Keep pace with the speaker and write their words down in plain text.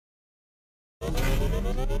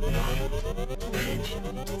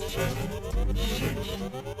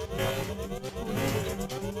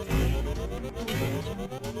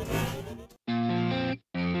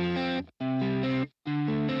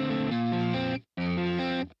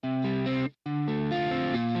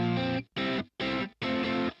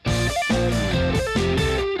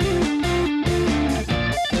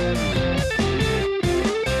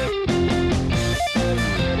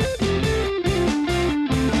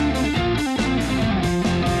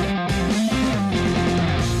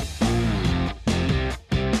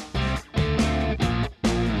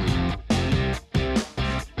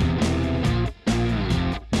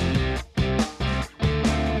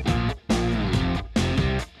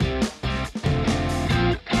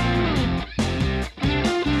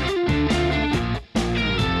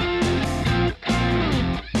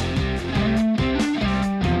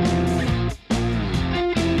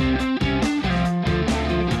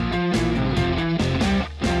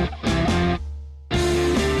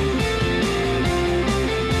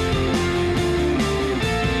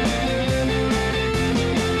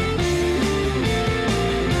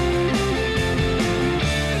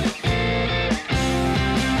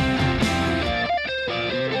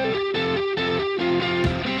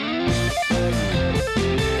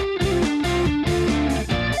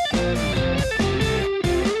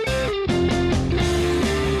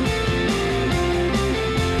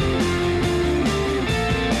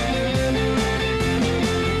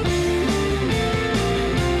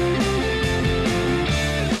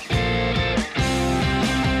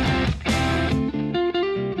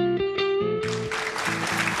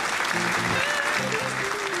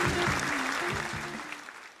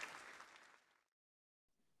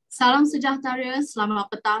Salam sejahtera,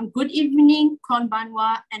 selamat petang, good evening,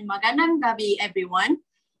 konbanwa, and magandang gabi, everyone.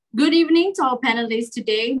 Good evening to our panelists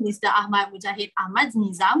today, Mr. Ahmad Mujahid Ahmad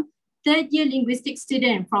Nizam, third-year linguistics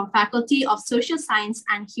student from Faculty of Social Science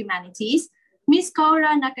and Humanities, Ms.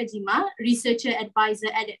 Kaura Nakajima, researcher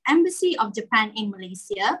advisor at the Embassy of Japan in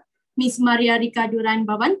Malaysia, Ms. Maria Rika Duran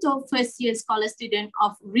Babanto, first-year scholar student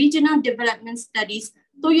of Regional Development Studies,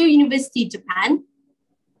 Toyo University, Japan,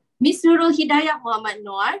 Ms. Nurul Hidayah Muhammad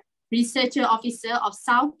Noor, Researcher Officer of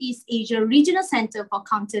Southeast Asia Regional Center for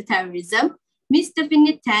Counterterrorism, Ms.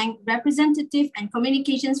 Stephanie Tang, Representative and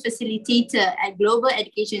Communications Facilitator at Global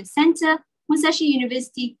Education Center, Musashi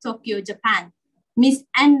University, Tokyo, Japan.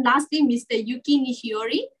 And lastly, Mr. Yuki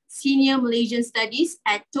Nishiori, Senior Malaysian Studies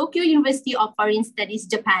at Tokyo University of Foreign Studies,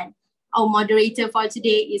 Japan. Our moderator for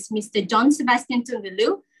today is Mr. John Sebastian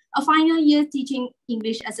Tunggalu, a final year teaching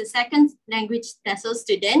English as a second language TESOL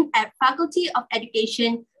student at Faculty of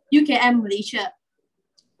Education, UKM, Malaysia.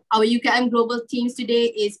 Our UKM Global teams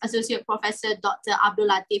today is Associate Professor Dr. Abdul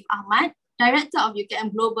Latif Ahmad, Director of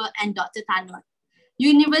UKM Global, and Dr. Tanot.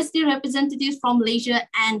 University representatives from Malaysia,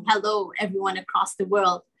 and hello everyone across the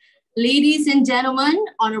world. Ladies and gentlemen,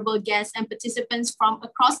 honorable guests and participants from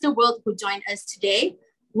across the world who joined us today,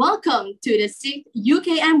 welcome to the 6th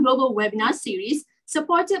UKM Global webinar series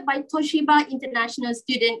supported by Toshiba International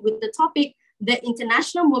Student with the topic the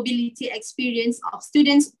international mobility experience of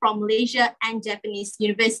students from Malaysia and Japanese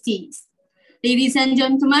universities. Ladies and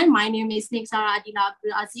gentlemen, my name is Niksara Adila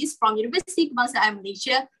Abdul Aziz from University Kebangsaan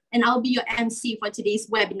Malaysia, and I'll be your MC for today's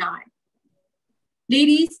webinar.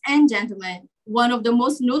 Ladies and gentlemen, one of the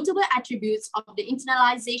most notable attributes of the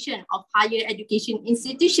internationalization of higher education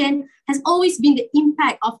institution has always been the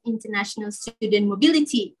impact of international student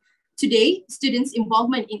mobility. Today, students'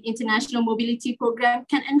 involvement in international mobility program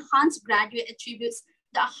can enhance graduate attributes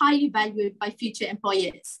that are highly valued by future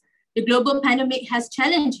employers. The global pandemic has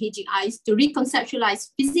challenged HEIs to reconceptualize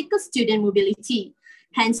physical student mobility.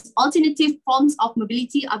 Hence, alternative forms of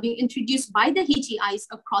mobility are being introduced by the HEIs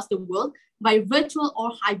across the world by virtual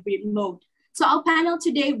or hybrid mode. So our panel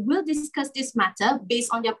today will discuss this matter based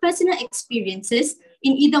on their personal experiences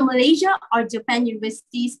in either Malaysia or Japan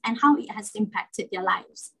universities and how it has impacted their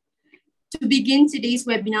lives. To begin today's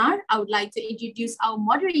webinar, I would like to introduce our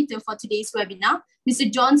moderator for today's webinar, Mr.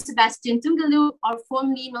 John Sebastian Tunggalu, or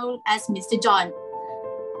formerly known as Mr. John.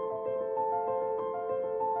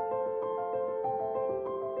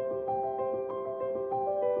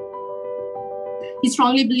 He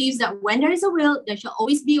strongly believes that when there is a will, there shall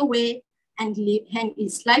always be a way, and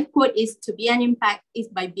his life quote is, "To be an impact is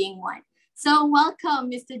by being one." So welcome,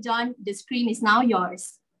 Mr. John. The screen is now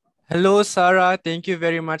yours. Hello, Sarah. Thank you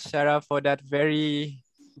very much, Sarah, for that very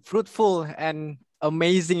fruitful and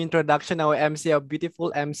amazing introduction. Our MC, our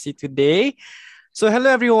beautiful MC today. So hello,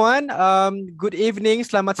 everyone. Good evening,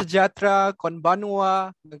 selamat sejahtera,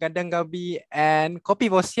 konbanwa, magandang gabi, and kopi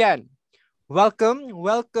bosian. Welcome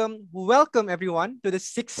everyone to the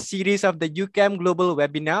sixth series of the UKM Global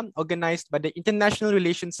Webinar organized by the International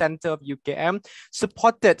Relations Center of UKM,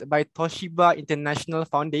 supported by Toshiba International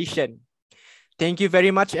Foundation. Thank you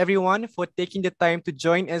very much everyone for taking the time to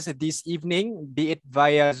join us this evening, be it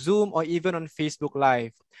via Zoom or even on Facebook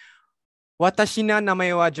Live. Watashi na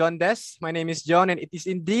namae wa John des. My name is John and it is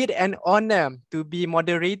indeed an honor to be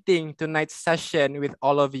moderating tonight's session with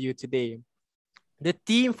all of you today. The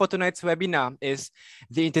theme for tonight's webinar is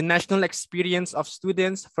the international experience of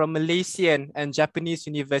students from Malaysian and Japanese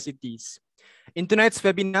universities. In tonight's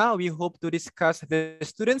webinar, we hope to discuss the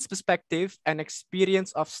students' perspective and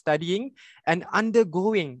experience of studying and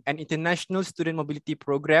undergoing an international student mobility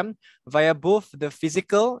program via both the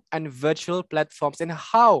physical and virtual platforms and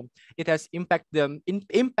how it has impacted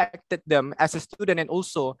them as a student and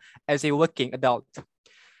also as a working adult.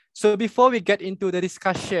 So before we get into the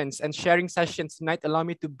discussions and sharing sessions tonight, allow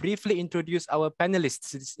me to briefly introduce our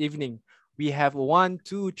panelists this evening. We have 1,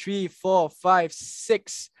 2, 3, 4, 5,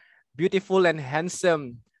 6 beautiful and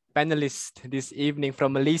handsome panelists this evening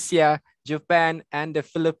from Malaysia, Japan, and the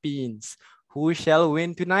Philippines. Who shall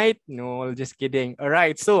win tonight? No, just kidding. All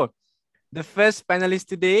right, so the first panelist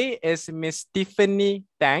today is Miss Tiffany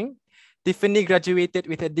Tang. Tiffany graduated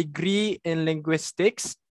with a degree in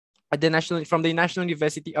linguistics at from the National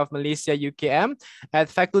University of Malaysia, UKM, at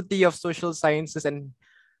Faculty of Social Sciences and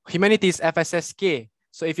Humanities, FSSK.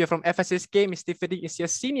 So if you're from FSSK, Miss Tiffany is your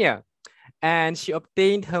senior. And she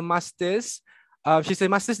obtained her master's. She's a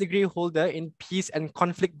master's degree holder in Peace and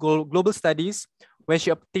Conflict Global Studies, where she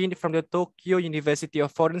obtained from the Tokyo University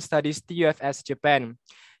of Foreign Studies, TUFS, Japan.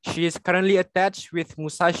 She is currently attached with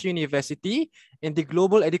Musashi University in the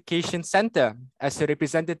Global Education Center as a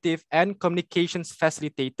representative and communications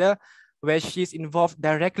facilitator, where she is involved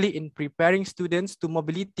directly in preparing students to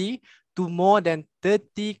mobility to more than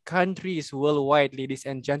 30 countries worldwide, ladies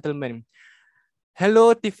and gentlemen.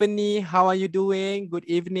 Hello, Tiffany. How are you doing? Good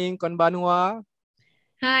evening, konbanwa.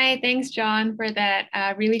 Hi, thanks, John, for that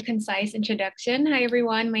really concise introduction. Hi,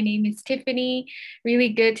 everyone. My name is Tiffany. Really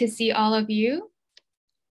good to see all of you.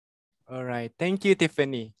 All right. Thank you,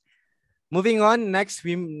 Tiffany. Moving on, next,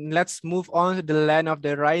 let's move on to the land of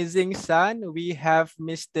the rising sun. We have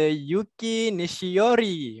Mr. Yuki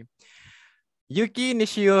Nishiori. Yuki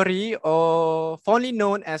Nishiori, or fondly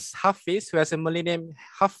known as Hafiz, who has a Malay name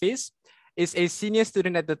Hafiz, is a senior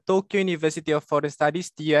student at the Tokyo University of Foreign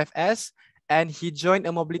Studies, TUFS, and he joined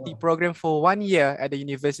a mobility program for 1 year at the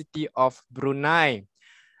University of Brunei.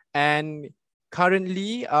 And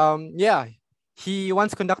currently, he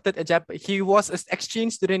once conducted he was an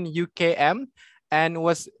exchange student in UKM and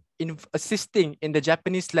was assisting in the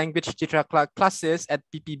Japanese language Chitra classes at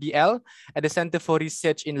PPBL at the Center for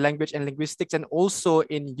Research in Language and Linguistics and also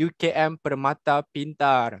in UKM Permata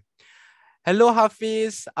Pintar. Hello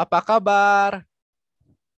Hafiz, apa kabar?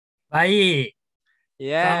 Baik.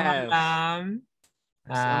 Yes. Selamat malam.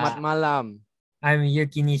 Selamat malam. I'm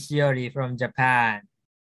Yuki Nishiori from Japan.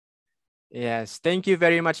 Yes, thank you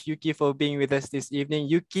very much, Yuki, for being with us this evening.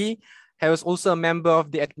 Yuki was also a member of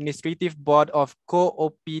the administrative board of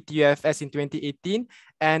Co-OP-TUFS in 2018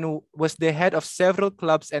 and was the head of several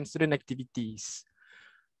clubs and student activities.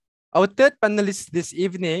 Our third panelist this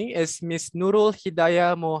evening is Ms. Nurul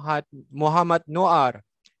Hidayah Muhammad Noar.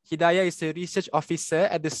 Hidayah is a research officer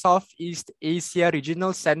at the Southeast Asia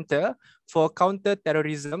Regional Center for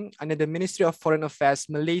Counter-Terrorism under the Ministry of Foreign Affairs,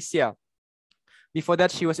 Malaysia. Before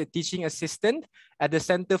that, she was a teaching assistant at the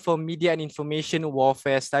Center for Media and Information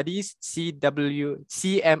Warfare Studies, CMIWS,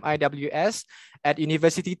 at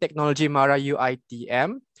University Technology Mara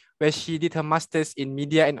UITM, where she did her master's in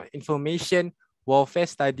Media and Information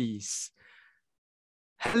Warfare Studies.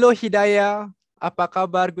 Hello Hidayah, apa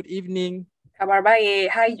kabar? Good evening. Kabar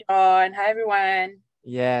baik. Hi John. Hi everyone.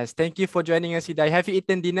 Yes, thank you for joining us, Hidayah. Have you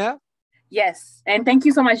eaten dinner? Yes, and thank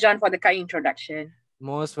you so much John for the kind introduction.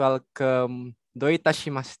 Most welcome. Doi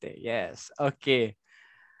tashimaste. Yes, okay.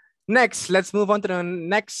 Next, let's move on to the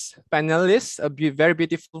next panelist, very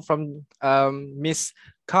beautiful from Miss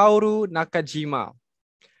Kaoru Nakajima.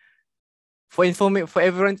 For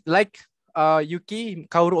everyone, like Yuki,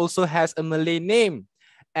 Kaoru also has a Malay name.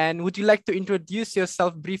 And would you like to introduce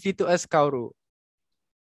yourself briefly to us, Kaoru?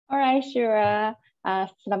 Alright, sure.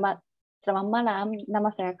 Selamat malam.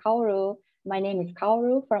 Nama saya Kaoru. My name is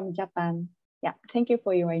Kaoru from Japan. Yeah, thank you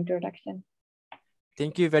for your introduction.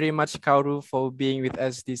 Thank you very much, Kaoru, for being with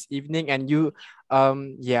us this evening. And you,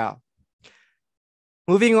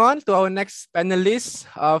 Moving on to our next panelist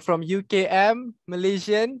from UKM,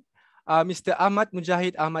 Malaysian. Mr. Ahmad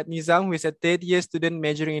Mujahid Ahmad Nizam, who is a third-year student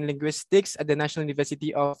majoring in linguistics at the National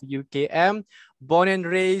University of UKM, born and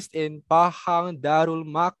raised in Pahang Darul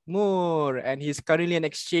Makmur, and he's currently an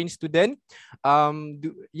exchange student.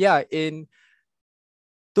 In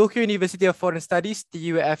Tokyo University of Foreign Studies,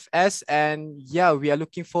 TUFS, and yeah, we are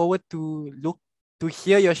looking forward to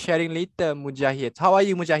hear your sharing later, Mujahid. How are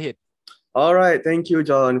you, Mujahid? All right, thank you,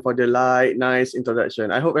 John, for the nice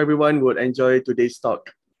introduction. I hope everyone would enjoy today's talk.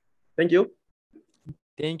 Thank you.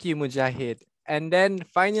 Thank you, Mujahid. And then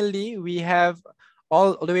finally, we have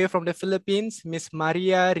all the way from the Philippines, Miss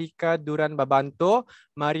Maria Rika Duran Babanto.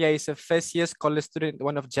 Maria is a first-year scholar student at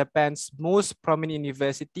one of Japan's most prominent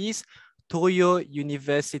universities, Toyo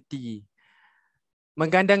University.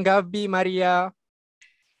 Magandang gabi, Maria.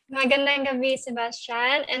 Magandang gabi,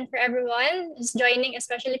 Sebastian, and for everyone who's joining,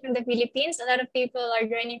 especially from the Philippines. A lot of people are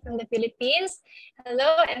joining from the Philippines.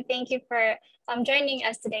 Hello, and thank you for joining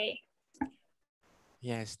us today.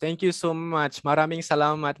 Yes, thank you so much. Maraming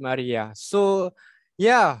salamat, Maria. So,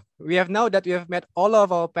 yeah, we have met all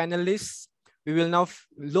of our panelists. We will now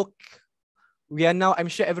I'm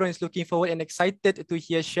sure everyone is looking forward and excited to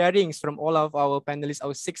hear sharings from all of our panelists,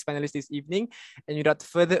 our 6 panelists this evening. And without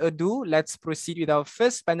further ado, let's proceed with our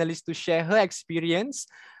first panelist to share her experience,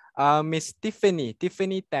 Miss Tiffany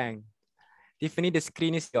Tang. Tiffany, the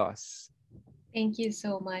screen is yours. Thank you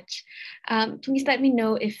so much. Please let me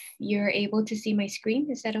know if you're able to see my screen.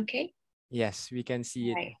 Is that okay? Yes, we can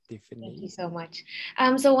see it, Right. Tiffany. Thank you so much.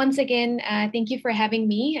 So once again, thank you for having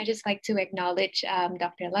me. I just like to acknowledge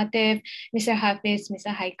Dr. Latif, Mr. Hafiz,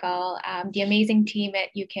 Mr. Haikal, the amazing team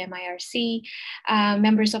at UKM IRC,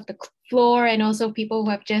 members of the floor, and also people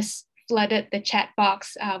who have just flooded the chat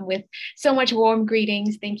box with so much warm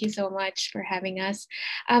greetings. Thank you so much for having us.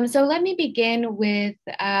 So let me begin with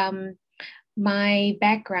my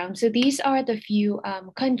background. So these are the few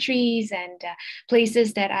countries and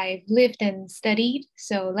places that I've lived and studied.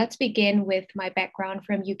 So let's begin with my background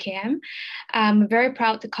from UKM. I'm very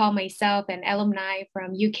proud to call myself an alumni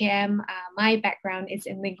from UKM. My background is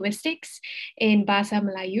in linguistics in Bahasa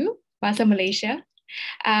Melayu, Bahasa Malaysia.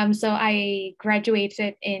 So I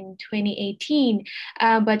graduated in 2018,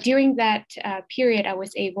 but during that period, I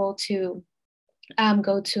was able to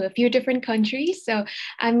go to a few different countries. So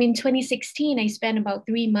in 2016, I spent about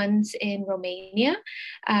 3 months in Romania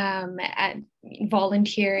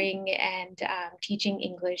volunteering and teaching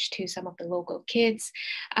English to some of the local kids.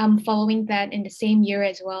 Following that, in the same year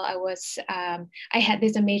as well, I had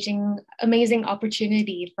this amazing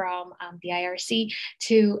opportunity from the IRC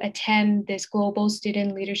to attend this global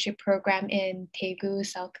student leadership program in Daegu,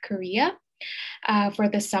 South Korea for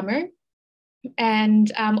the summer.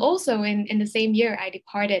 And also in the same year, I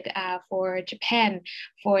departed for Japan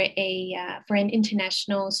for an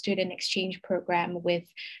international student exchange program with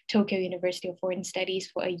Tokyo University of Foreign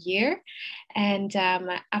Studies for a year. And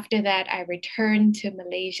after that, I returned to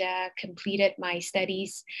Malaysia, completed my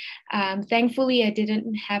studies. Thankfully, I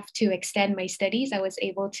didn't have to extend my studies. I was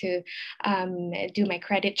able to do my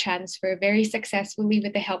credit transfer very successfully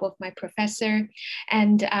with the help of my professor.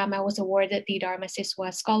 And I was awarded the Dharma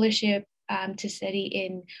Siswa Scholarship to study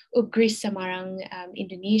in Ugris, Semarang,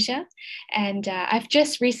 Indonesia. And I've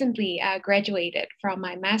just recently graduated from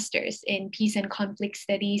my master's in Peace and Conflict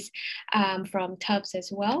Studies from Tufts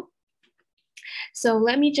as well. So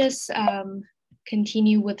let me just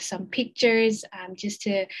continue with some pictures just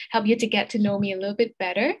to help you to get to know me a little bit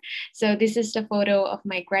better. So this is the photo of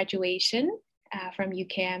my graduation from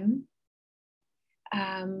UKM.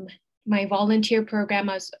 My volunteer program,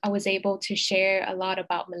 I was able to share a lot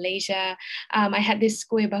about Malaysia. I had this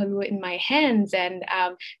kue bahu in my hands, and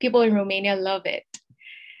people in Romania love it.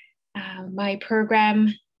 My program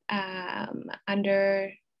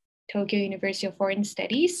under Tokyo University of Foreign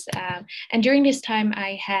Studies, and during this time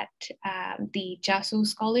I had the JASU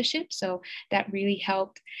scholarship, so that really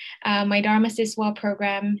helped. My Dharma Siswa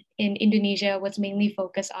program in Indonesia was mainly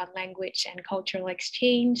focused on language and cultural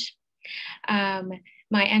exchange.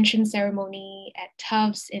 My entrance ceremony at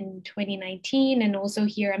Tufts in 2019, and also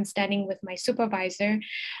here I'm standing with my supervisor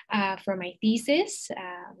for my thesis,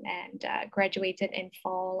 and graduated in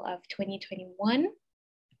fall of 2021.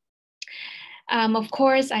 Of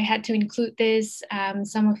course, I had to include this,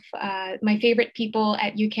 some of my favorite people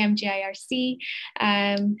at UKM GIRC.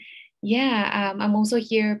 I'm also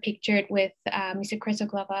here pictured with Mr.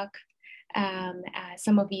 Kresoglavak.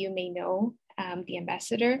 Some of you may know the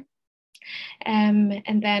ambassador.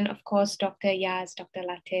 And then, of course, Dr. Yaz, Dr.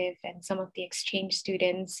 Latif, and some of the exchange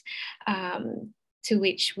students. to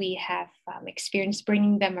which we have experienced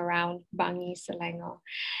bringing them around Bangi, Selangor.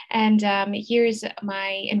 And here's my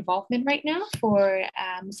involvement right now for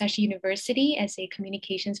Musashi University as a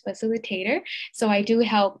communications facilitator. So I do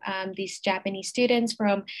help these Japanese students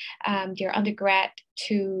from their undergrad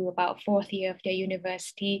to about fourth year of their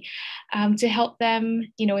university to help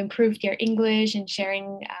them, improve their English and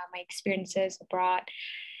sharing my experiences abroad.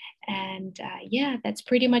 And yeah, that's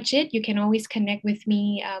pretty much it. You can always connect with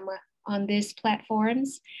me on these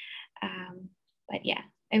platforms. But yeah,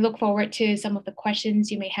 I look forward to some of the questions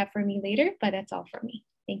you may have for me later, but that's all for me.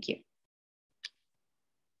 Thank you.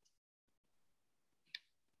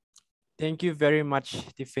 Thank you very much,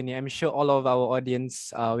 Tiffany. I'm sure all of our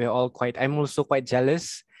audience, I'm also quite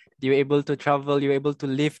jealous. You're able to travel, you're able to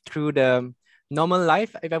live through the normal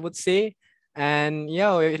life, if I would say. And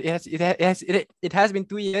yeah, it has been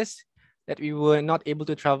 2 years that we were not able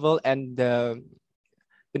to travel, and the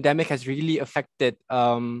pandemic has really affected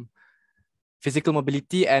physical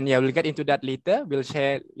mobility. And yeah, we'll get into that later. We'll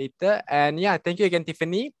share later. And yeah, thank you again,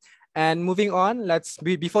 Tiffany. And moving on,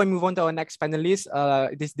 before we move on to our next panelist,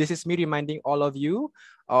 this is me reminding all of you,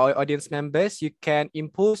 our audience members, you can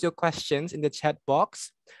impose your questions in the chat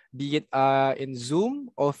box, be it in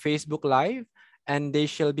Zoom or Facebook Live, and they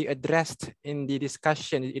shall be addressed in the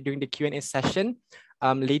discussion during the Q&A session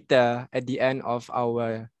later at the end of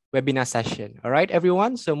our webinar session. All right,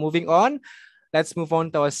 everyone. So moving on, let's move on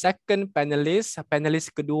to our second panelist. Panelis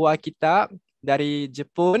kedua kita dari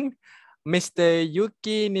Jepun, Mr.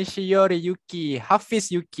 Yuki Nishiori Yuki,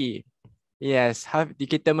 Hafiz Yuki. Yes,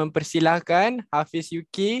 kita mempersilahkan Hafiz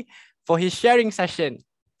Yuki for his sharing session.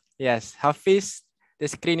 Yes, Hafiz, the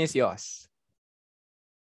screen is yours.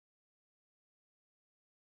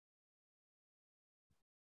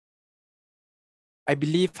 I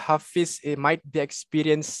believe Hafiz might be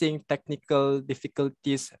experiencing technical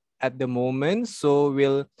difficulties at the moment, so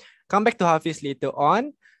we'll come back to Hafiz later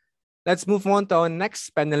on. Let's move on to our next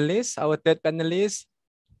panelist, our third panelist,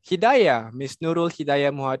 Hidayah, Ms. Nurul Hidayah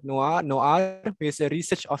Muhammad Noar, who is a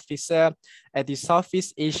research officer at the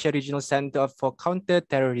Southeast Asia Regional Center for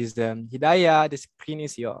Counter-Terrorism. Hidayah, the screen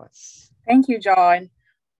is yours. Thank you, John.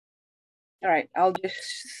 All right, I'll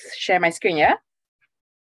just share my screen, yeah?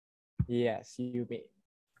 Yes, you may.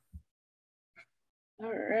 All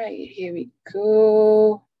right, here we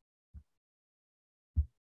go.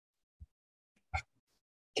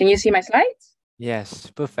 Can you see my slides? Yes,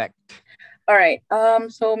 perfect. All right,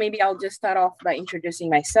 so maybe I'll just start off by introducing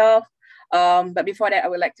myself. But before that, I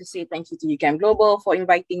would like to say thank you to UCAM Global for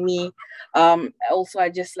inviting me. Also,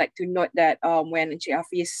 I'd just like to note that when Encik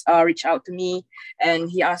Hafiz reached out to me and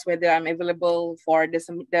he asked whether I'm available for the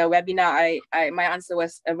webinar, my answer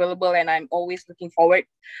was available, and I'm always looking forward,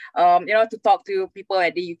 to talk to people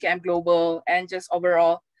at the UCAM Global and just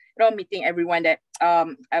overall, meeting everyone that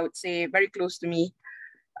I would say very close to me.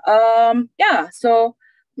 Yeah, so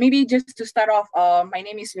maybe just to start off, my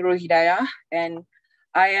name is Nurul Hidayah, and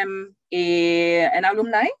I am an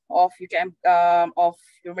alumni of UCAM, of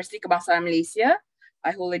University Kebangsaan Malaysia.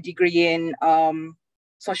 I hold a degree in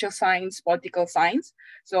social science, political science.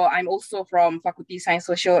 So I'm also from Fakulti Sains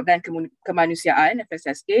Sosial dan Kemanusiaan,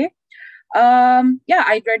 FSSK. Yeah,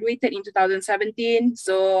 I graduated in 2017.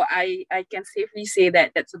 So I can safely say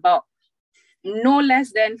that that's about no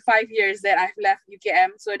less than 5 years that I've left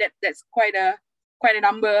UKM. So that's quite a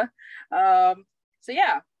number. So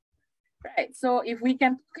yeah. Right. So if we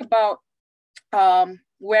can talk about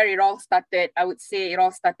where it all started, I would say it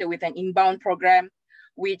all started with an inbound program,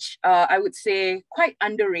 which I would say quite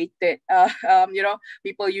underrated.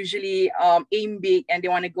 People usually aim big and they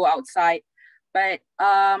want to go outside, but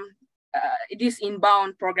this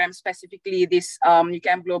inbound program, specifically this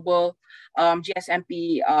UCAM Global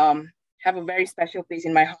GSMP, have a very special place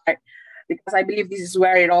in my heart, because I believe this is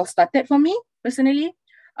where it all started for me personally.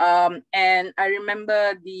 And I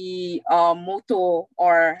remember the motto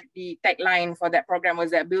or the tagline for that program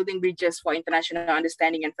was that building bridges for international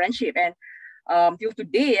understanding and friendship. And till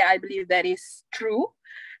today, I believe that is true.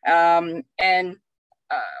 And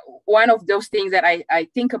one of those things that I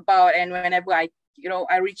think about, and whenever I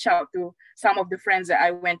reach out to some of the friends that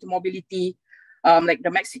I went to mobility, like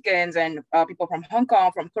the Mexicans and people from Hong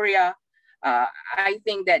Kong, from Korea, I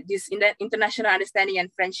think that this international understanding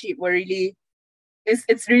and friendship were really,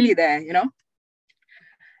 it's really there,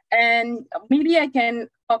 And maybe I can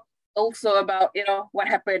talk also about, what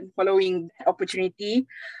happened following that opportunity.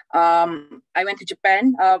 I went to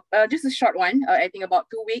Japan, just a short one, I think about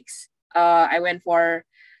 2 weeks. I went for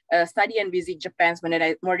a study and visit Japan's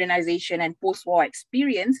modernization and post-war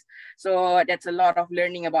experience. So that's a lot of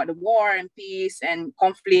learning about the war and peace and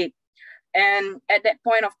conflict. And at that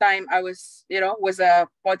point of time, I was, was a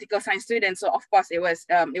political science student. So of course it was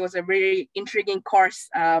a very intriguing course,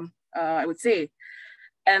 I would say.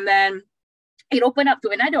 And then it opened up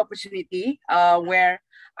to another opportunity where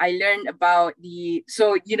I learned about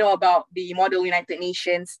about the Model United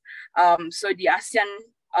Nations. So the ASEAN,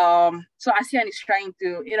 ASEAN is trying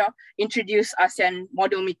to, introduce ASEAN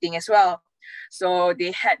model meeting as well. So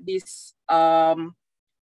they had this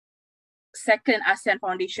second ASEAN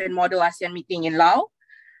Foundation Model ASEAN meeting in Laos.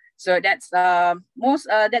 So that's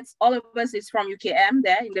that's all of us is from UKM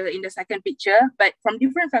there in the second picture, but from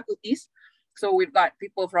different faculties. So we've got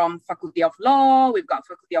people from Faculty of Law, we've got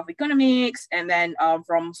Faculty of Economics, and then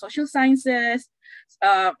from Social Sciences,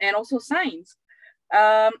 and also Science.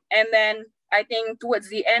 And then I think towards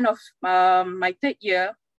the end of my third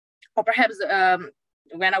year, or perhaps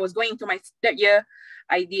when I was going to my third year,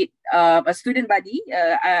 I did a student buddy.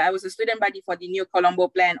 I was a student buddy for the New Colombo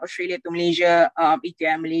Plan, Australia to Malaysia,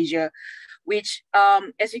 ETM Malaysia, which,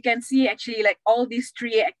 as you can see, actually, like all these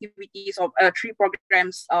three activities or three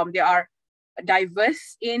programs, they are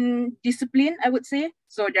diverse in discipline, I would say.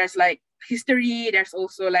 So there's like history, there's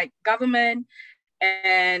also like government,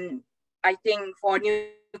 and I think for New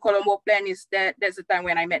Colombo Plan that's the time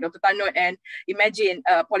when I met Dr. Tanot, and imagine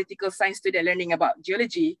a political science student learning about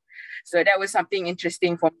geology. So that was something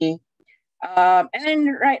interesting for me. And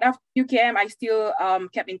then right after UKM, I still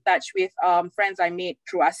kept in touch with friends I made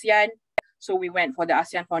through ASEAN. So we went for the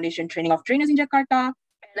ASEAN Foundation Training of Trainers in Jakarta.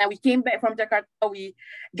 And then we came back from Jakarta, we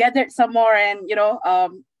gathered some more and,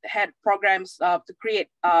 had programs to create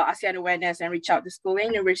ASEAN awareness and reach out to school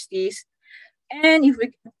and universities. And if we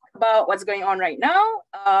talk about what's going on right now,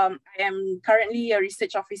 I am currently a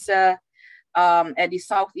research officer at the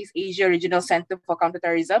Southeast Asia Regional Center for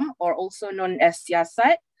Counterterrorism, or also known as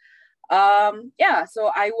SIASAT.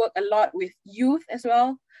 So I work a lot with youth as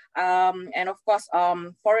well. And of course,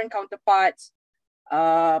 foreign counterparts,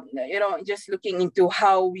 just looking into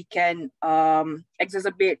how we can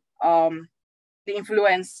exacerbate the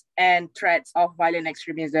influence and threats of violent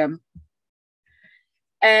extremism.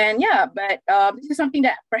 And this is something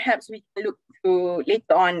that perhaps we can look to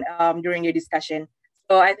later on during the discussion.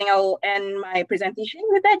 So I think I'll end my presentation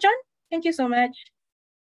with that, John. Thank you so much.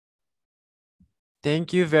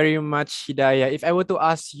 Thank you very much, Hidayah. If I were to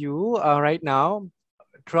ask you right now,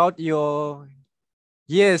 throughout your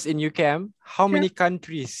years in UCAM, how many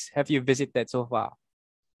countries have you visited so far?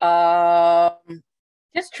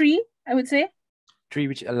 Just 3, I would say. 3,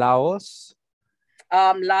 which are Laos?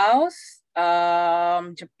 Laos,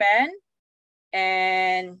 Japan,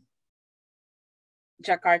 and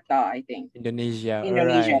Jakarta, I think. Indonesia.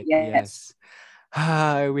 Indonesia, right. Yes.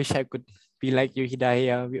 I wish I could be like you,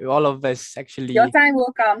 Hidayah. All of us actually. Your time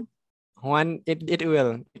will come. It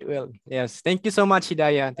will. Yes. Thank you so much,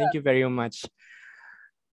 Hidayah. Thank you very much.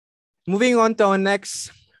 Moving on to our next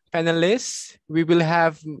panelist, we will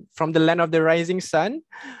have from the land of the rising sun,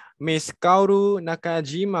 Miss Kaoru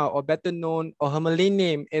Nakajima, or better known, or her Malay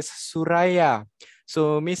name is Suraya.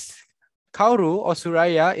 So Miss Kaoru, or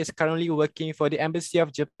Suraya, is currently working for the Embassy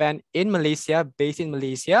of Japan in Malaysia, based in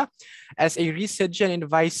Malaysia, as a researcher and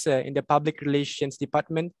advisor in the Public Relations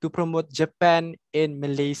Department to promote Japan in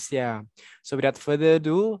Malaysia. So without further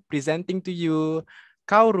ado, presenting to you,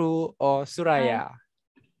 Kaoru or Suraya.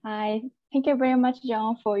 Hi. Thank you very much,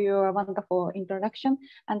 John, for your wonderful introduction.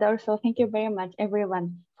 And also thank you very much,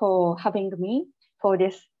 everyone, for having me for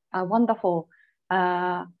this wonderful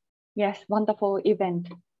event.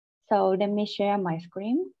 So let me share my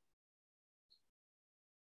screen.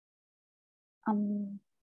 Can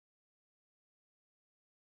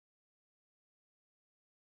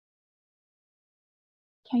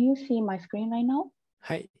you see my screen right now?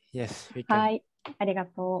 Hi. Yes, we can. Hi.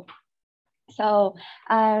 Arigato. So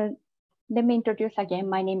let me introduce again.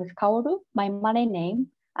 My name is Kaoru. My Malay name,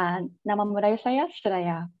 nama Melayu saya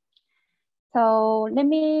Suraya. So let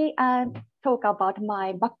me talk about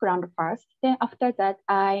my background first. Then after that,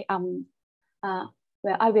 I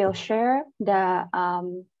will share the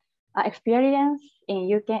experience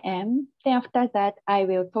in UKM. Then after that, I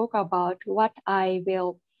will talk about what I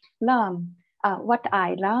learned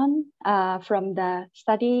from the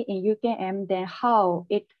study in UKM, then how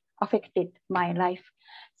it affected my life.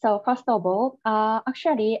 So first of all,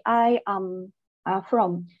 actually, I am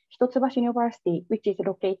from Hitotsubashi University, which is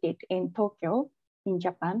located in Tokyo, in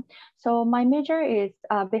Japan. So my major is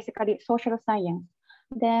basically social science.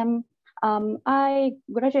 Then I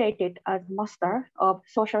graduated as Master of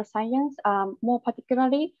Social Science, more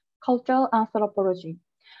particularly cultural anthropology.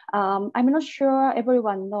 I'm not sure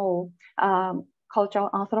everyone knows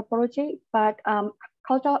cultural anthropology, but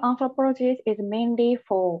cultural anthropology is mainly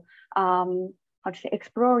for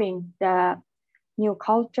exploring the new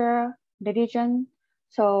culture, religion.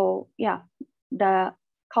 So yeah, the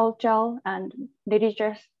cultural and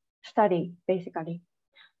religious study basically.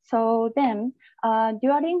 So then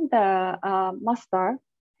during the master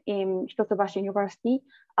in Hitotsubashi University,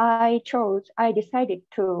 I decided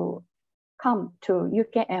to come to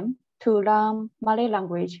UKM to learn Malay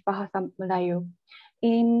language, Bahasa Melayu,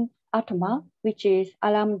 in Atma, which is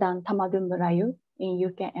Alam dan Tamadun Melayu in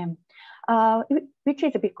UKM, which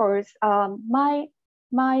is because my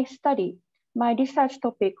research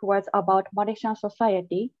topic was about Malaysian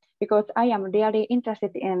society, because I am really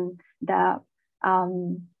interested in the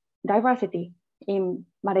diversity in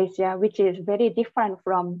Malaysia, which is very different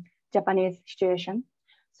from Japanese situation.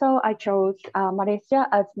 So I chose Malaysia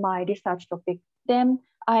as my research topic. Then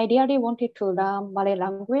I really wanted to learn Malay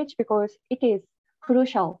language because it is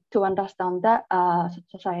crucial to understand that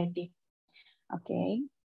society. Okay.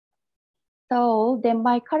 So then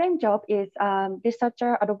my current job is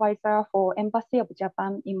researcher advisor for Embassy of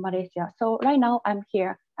Japan in Malaysia. So right now I'm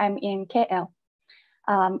here, I'm in KL.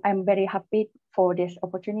 I'm very happy for this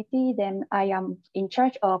opportunity. Then I am in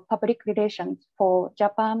charge of public relations for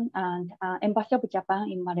Japan and Embassy of Japan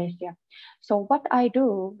in Malaysia. So what I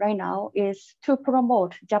do right now is to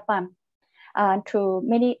promote Japan to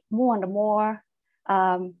many more and more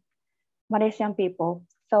Malaysian people.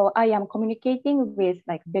 So I am communicating with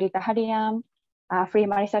like Berita Harian, Free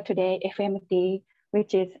Malaysia Today, FMT,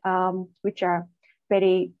 which are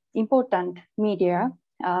very important media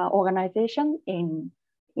organization in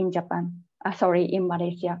Japan. In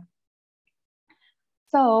Malaysia.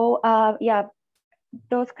 So yeah,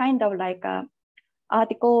 those kind of like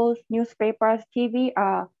articles, newspapers, TV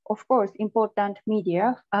are of course important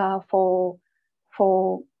media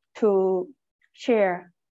to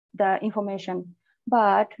share the information.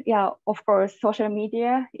 But yeah, of course, social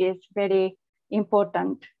media is very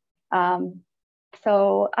important.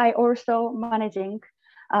 So I also managing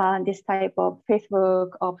this type of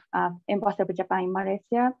Facebook of Embassy of Japan in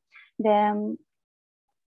Malaysia. Then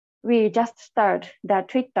we just start the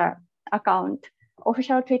Twitter account,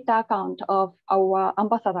 official Twitter account of our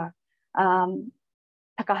ambassador,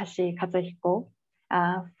 Takahashi Kazuhiko,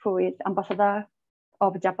 who is ambassador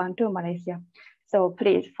of Japan to Malaysia. So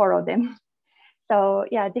please follow them. So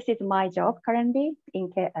yeah, this is my job currently in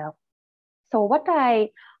KL. So what I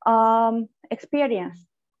experienced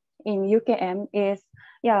in UKM is,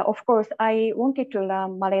 yeah, of course, I wanted to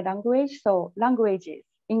learn Malay language. So languages,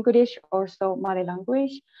 English, also Malay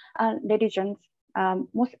language, and religions,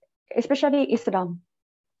 most especially Islam.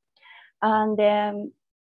 And then,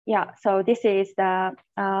 yeah, so this is the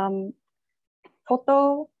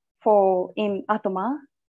photo for in Atma,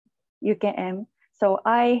 UKM. So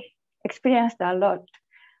I experienced a lot,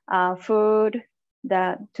 food,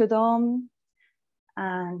 the tudong,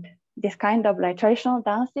 and this kind of like traditional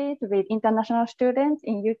dances with international students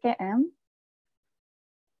in UKM.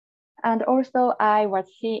 And also I was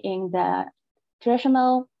seeing the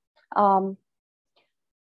traditional,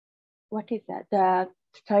 what is that? The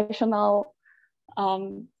traditional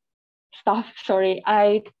stuff, sorry,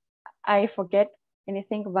 I forget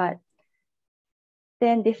anything, but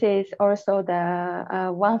then this is also the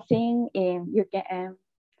one thing in UKM.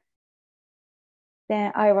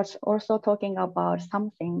 Then I was also talking about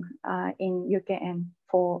something in UKM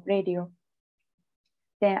for radio.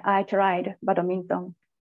 Then I tried badminton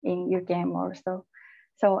in UKM also.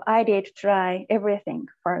 So I did try everything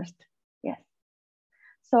first, yes.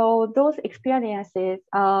 So those experiences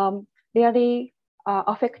really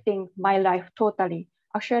affecting my life totally.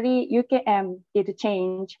 Actually, UKM did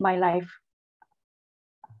change my life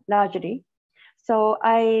largely. So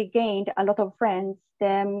I gained a lot of friends,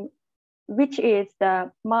 then, which is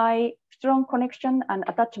my strong connection and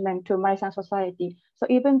attachment to Malaysian society. So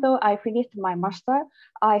even though I finished my master,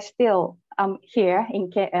 I still am here in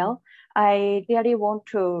KL. I really want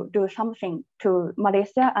to do something to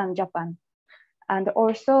Malaysia and Japan. And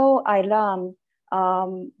also I learned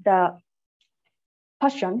the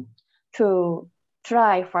passion to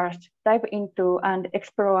try first, dive into and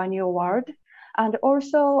explore a new world. And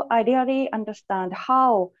also I really understand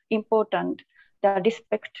how important the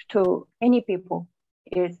respect to any people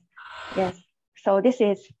is. Yes. So this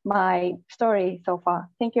is my story so far.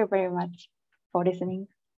 Thank you very much for listening.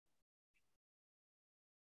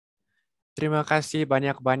 Terima kasih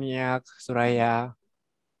banyak-banyak, Suraya.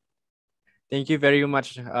 Thank you very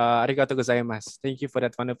much. Arigatou gozaimasu. Thank you for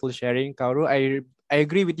that wonderful sharing, Kaoru. I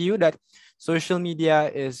agree with you that social media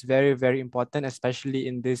is very, very important, especially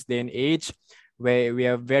in this day and age where we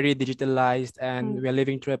are very digitalized and we are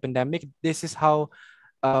living through a pandemic. This is how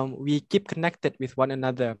we keep connected with one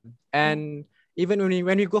another. And even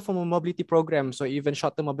when we go for mobility programs or even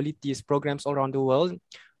short-term mobilities programs all around the world,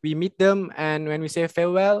 we meet them, and when we say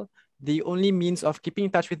farewell, the only means of keeping in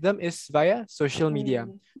touch with them is via social media.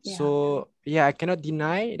 So yeah, I cannot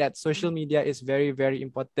deny that social media is very, very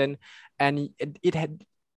important, and it had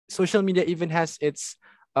social media even has its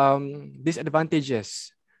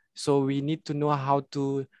disadvantages. So we need to know how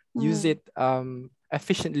to use it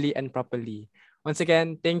efficiently and properly. Once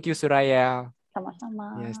again, thank you, Suraya.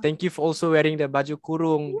 Sama-sama. Yes, thank you for also wearing the baju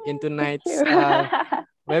kurung in tonight's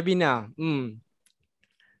webinar.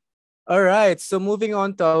 All right, so moving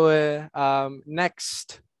on to our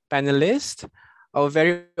next panelist, our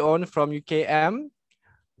very own from UKM,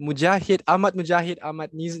 Ahmad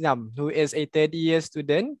Nizam, who is a third-year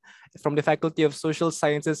student from the Faculty of Social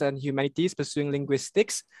Sciences and Humanities pursuing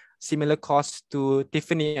linguistics, similar course to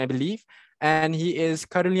Tiffany, I believe. And he is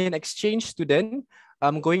currently an exchange student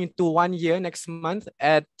going into 1 year next month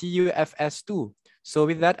at TUFS2. So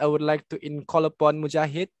with that, I would like to call upon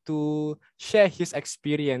Mujahid to share his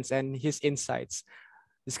experience and his insights.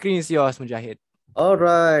 The screen is yours, Mujahid. All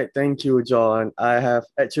right, thank you, John. I have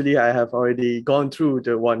already gone through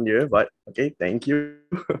the 1 year, but okay, thank you.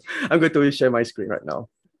 I'm going to share my screen right now.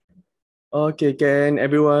 Okay, can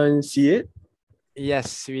everyone see it?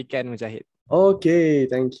 Yes, we can, Mujahid.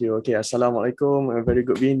 Okay, thank you. Okay, Assalamualaikum. A very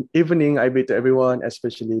good evening. I bid to everyone,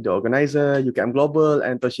 especially the organizer, UKM Global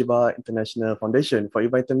and Toshiba International Foundation for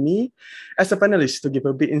inviting me as a panelist to give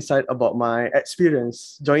a bit insight about my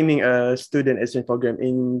experience joining a student exchange program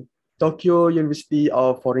in Tokyo University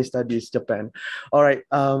of Foreign Studies, Japan. All right.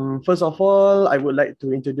 First of all, I would like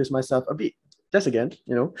to introduce myself a bit. Just again,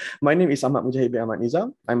 my name is Ahmad Mujahid bin Ahmad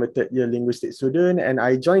Nizam. I'm a third-year linguistics student, and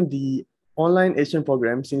I joined the online exchange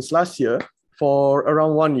program since last year for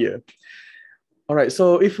around 1 year. All right,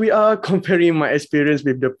 so if we are comparing my experience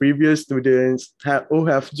with the previous students who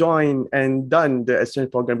have joined and done the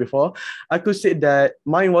exchange program before, I could say that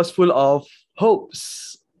mine was full of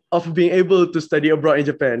hopes of being able to study abroad in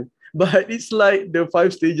Japan. But it's like the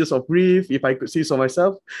 5 stages of grief, if I could say so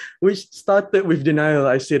myself, which started with denial.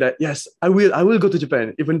 I say that, yes, I will go to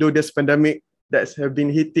Japan, even though there's pandemic that have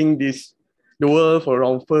been hitting the world for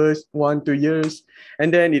around first 1-2 years,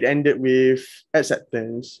 and then it ended with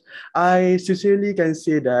acceptance. I sincerely can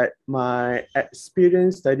say that my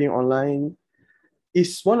experience studying online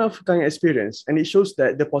is one of a kind experience, and it shows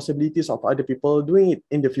that the possibilities of other people doing it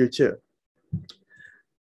in the future.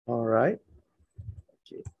 All right.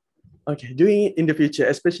 Okay, doing it in the future,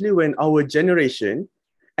 especially when our generation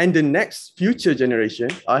and the next future generation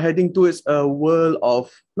are heading towards a world of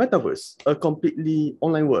metaverse, a completely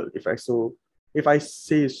online world, if I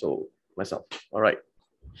say so myself. All right.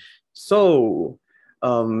 So,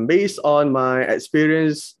 based on my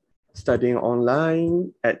experience studying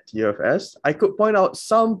online at TUFS, I could point out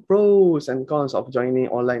some pros and cons of joining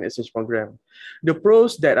online exchange program. The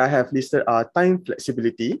pros that I have listed are time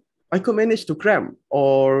flexibility. I could manage to cram,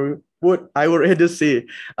 or what I would rather say,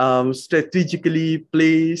 strategically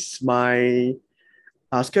place my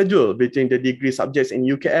schedule between the degree subjects in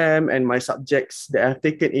UKM and my subjects that I've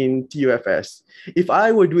taken in TUFS. If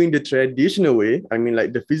I were doing the traditional way, I mean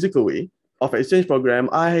like the physical way of exchange program,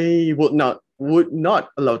 I would not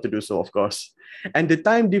allow to do so, of course. And the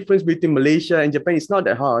time difference between Malaysia and Japan is not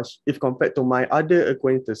that harsh if compared to my other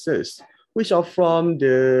acquaintances, which are from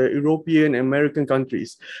the European and American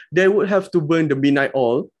countries. They would have to burn the midnight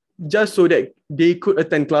oil just so that they could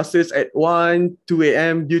attend classes at 1, 2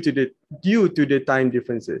 a.m. due to the time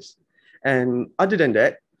differences. And other than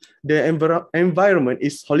that, the environment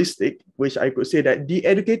is holistic, which I could say that the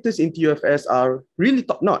educators in TUFS are really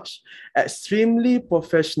top-notch, extremely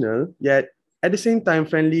professional, yet at the same time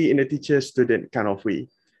friendly in a teacher-student kind of way.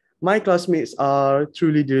 My classmates are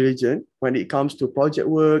truly diligent when it comes to project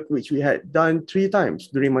work, which we had done 3 times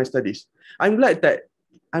during my studies. I'm glad that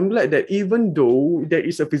even though there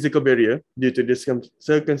is a physical barrier due to the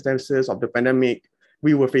circumstances of the pandemic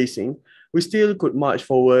we were facing, we still could march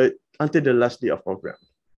forward until the last day of program.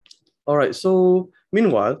 All right, so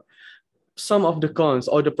meanwhile, some of the cons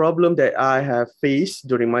or the problem that I have faced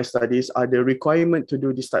during my studies are the requirement to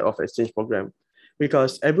do this type of exchange program,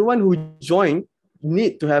 because everyone who joined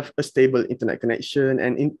need to have a stable internet connection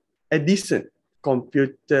and a decent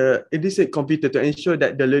computer to ensure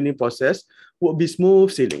that the learning process would be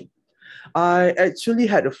smooth sailing. I actually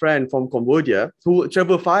had a friend from Cambodia who would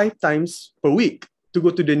travel 5 times per week to go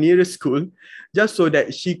to the nearest school just so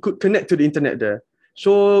that she could connect to the internet there.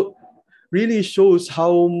 So really shows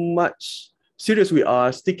how much serious we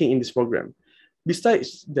are sticking in this program.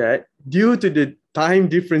 Besides that, due to the time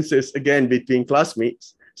differences again between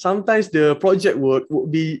classmates, sometimes the project work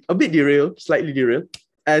would be a bit derailed, slightly derailed,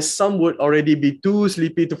 as some would already be too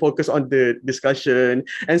sleepy to focus on the discussion,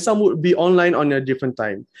 and some would be online on a different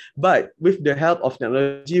time. But with the help of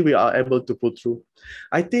technology, we are able to pull through.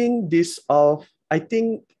 I think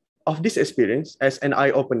of this experience as an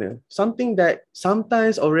eye-opener, something that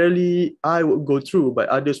sometimes or rarely I would go through, but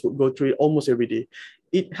others would go through it almost every day.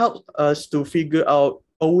 It helps us to figure out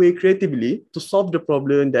a way creatively to solve the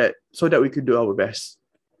problem so that we could do our best.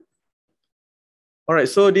 All right,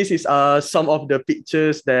 so this is some of the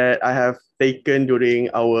pictures that I have taken during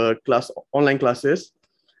our online classes.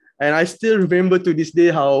 And I still remember to this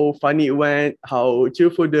day how funny it went, how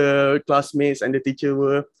cheerful the classmates and the teacher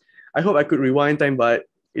were. I hope I could rewind time, but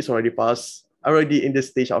it's already passed. Already in the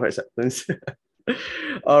stage of acceptance.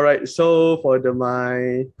 All right, so for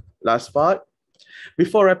my last part,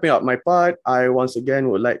 before wrapping up my part, I once again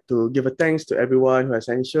would like to give a thanks to everyone who has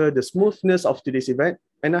ensured the smoothness of today's event.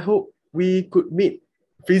 And I hope we could meet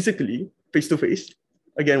physically, face-to-face,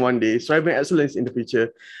 again one day, striving excellence in the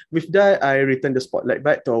future. With that, I return the spotlight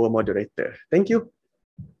back to our moderator. Thank you.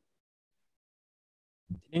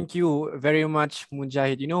 Thank you very much,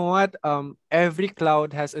 Mujahid. You know what? Every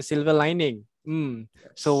cloud has a silver lining.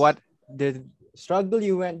 So what the struggle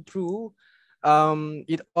you went through,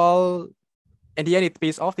 it all in the end it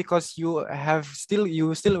pays off because you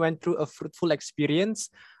still went through a fruitful experience.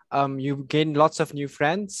 You gained lots of new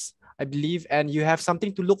friends, I believe, and you have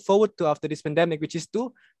something to look forward to after this pandemic, which is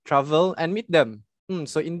to travel and meet them.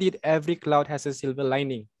 So indeed, every cloud has a silver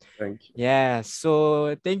lining. Thank you. Yeah,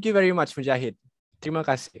 so thank you very much, Mujahid. Terima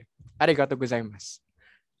kasih. Arigatou gozaimasu.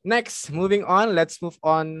 Next, moving on, let's move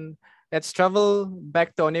on. Let's travel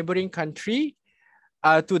back to our neighboring country,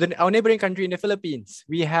 our neighboring country in the Philippines.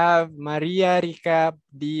 We have Maria Rica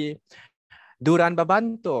di Duran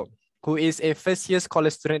Babanto, who is a first-year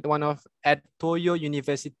scholar student at Toyo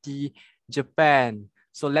University, Japan.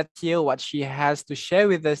 So let's hear what she has to share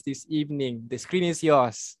with us this evening. The screen is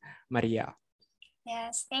yours, Maria.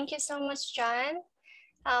 Yes, thank you so much, John.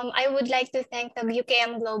 I would like to thank the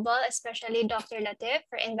UKM Global, especially Dr. Latif,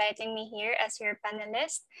 for inviting me here as your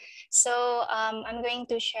panelist. So I'm going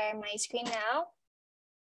to share my screen now.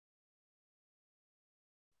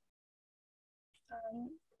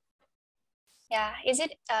 Yeah, is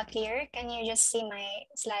it clear? Can you just see my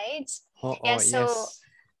slides? Yes.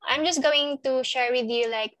 I'm just going to share with you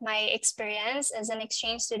like my experience as an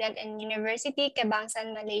exchange student in University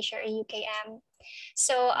Kebangsaan Malaysia, or UKM.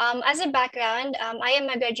 So as a background, I am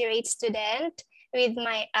a graduate student with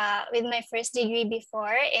my first degree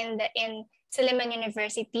before in Silliman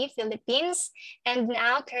University, Philippines, and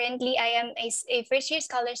now currently I am a first-year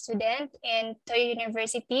scholar student in Toyo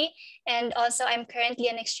University, and also I'm currently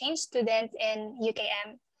an exchange student in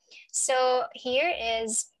UKM. So here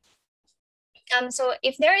is. So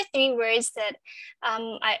if there are three words that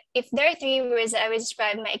I would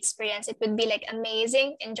describe my experience, it would be like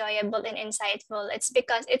amazing, enjoyable, and insightful. It's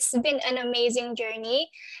because it's been an amazing journey,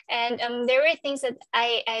 and there were things that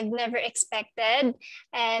I've never expected,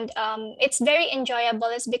 and it's very enjoyable.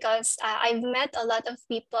 It's because I've met a lot of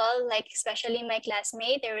people, like especially my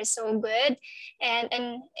classmate. They were so good,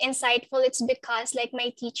 and insightful. It's because like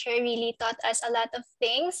my teacher really taught us a lot of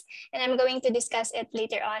things, and I'm going to discuss it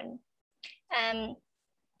later on.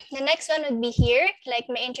 The next one would be here, like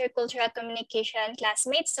my intercultural communication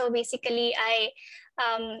classmates. So basically, I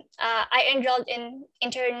enrolled in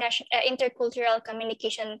intercultural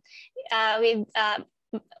communication with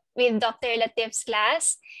Dr. Latif's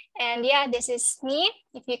class, and yeah, this is me,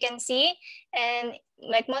 if you can see, and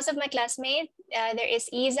like most of my classmates, there is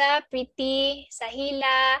Isa, Preeti,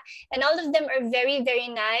 Sahila, and all of them are very, very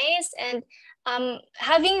nice, and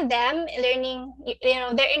having them learning,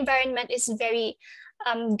 their environment is very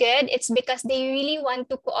good. It's because they really want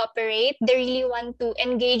to cooperate. They really want to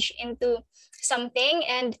engage into something,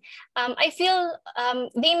 and I feel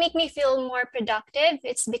they make me feel more productive.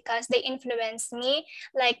 It's because they influence me.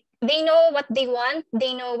 Like they know what they want.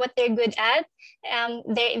 They know what they're good at.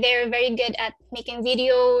 They're very good at making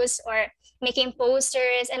videos or making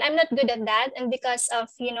posters, and I'm not good at that. And because of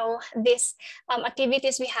these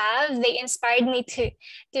activities we have, they inspired me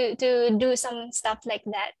to do some stuff like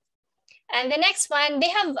that. And the next one, they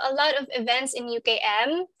have a lot of events in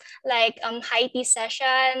UKM, like high tea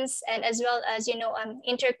sessions, and as well as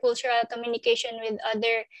intercultural communication with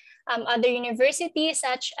other universities,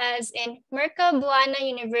 such as in Merca Buana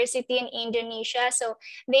University in Indonesia. So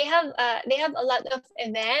they have a lot of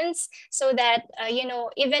events, so that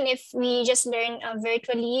even if we just learn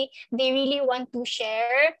virtually, they really want to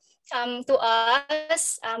share to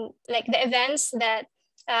us like the events that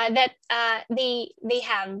they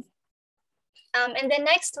have. And the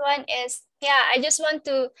next one is, I just want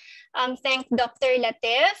to thank Dr.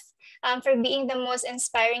 Latif for being the most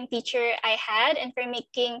inspiring teacher I had and for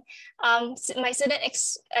making my student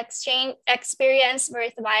exchange experience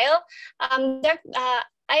worthwhile.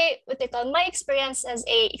 My experience as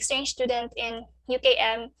a exchange student in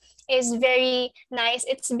UKM is very nice.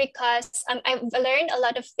 It's because I've learned a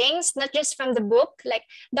lot of things, not just from the book. Like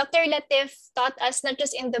Dr. Latif taught us not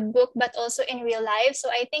just in the book, but also in real life. So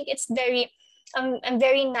I think it's very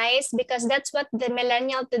nice because that's what the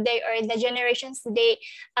millennial today or the generations today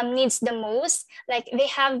needs the most. Like they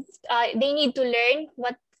need to learn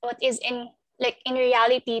what is in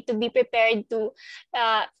reality to be prepared to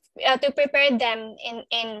prepare them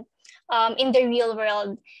in the real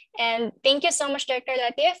world. And thank you so much, Dr.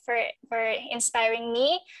 Latif, for inspiring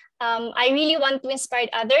me. I really want to inspire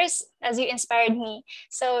others as you inspired me.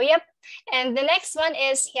 So yep. And the next one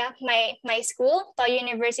is my school, Toyo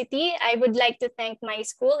University. I would like to thank my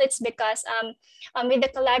school. It's because with the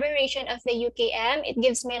collaboration of the UKM, it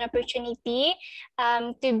gives me an opportunity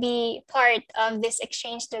to be part of this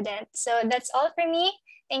exchange student. So that's all for me.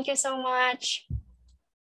 Thank you so much.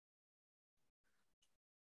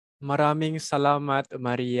 Maraming salamat,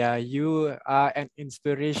 Maria. You are an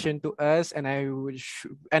inspiration to us, and I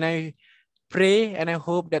pray and I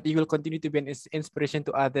hope that you will continue to be an inspiration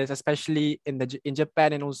to others, especially in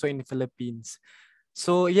Japan and also in the Philippines.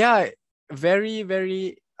 So yeah, very,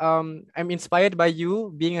 very I'm inspired by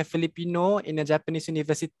you being a Filipino in a Japanese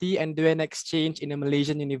university and doing an exchange in a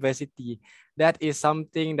Malaysian university. That is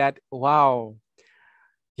something that wow.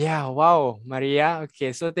 Yeah, wow, Maria.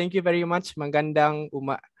 Okay, so thank you very much. Maraming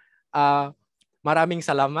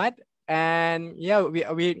salamat. And yeah,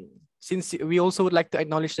 since we also would like to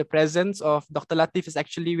acknowledge the presence of Dr. Latif is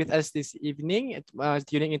actually with us this evening,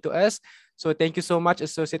 tuning into us. So thank you so much,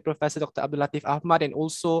 Associate Professor Dr. Abdul Latif Ahmad, and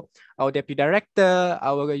also our Deputy Director,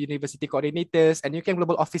 our University Coordinators, and UKM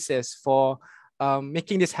Global Officers for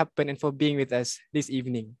making this happen and for being with us this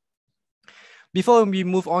evening. Before we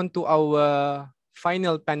move on to our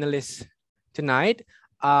final panelists tonight,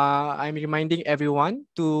 I'm reminding everyone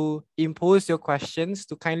to impose your questions,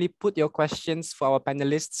 to kindly put your questions for our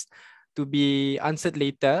panelists to be answered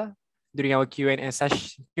later during our Q&A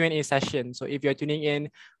session. So if you're tuning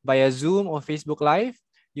in via Zoom or Facebook Live,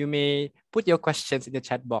 you may put your questions in the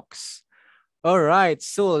chat box. All right,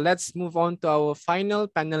 so let's move on to our final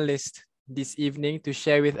panelist this evening to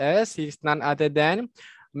share with us. He's none other than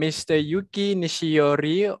Mr. Yuki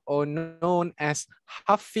Nishiori, or known as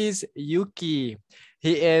Hafiz Yuki.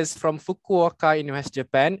 He is from Fukuoka in West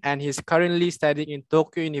Japan, and he's currently studying in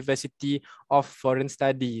Tokyo University of Foreign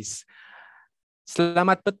Studies.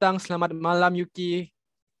 Selamat petang, selamat malam, Yuki.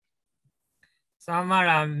 Selamat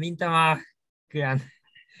malam, minta maaf.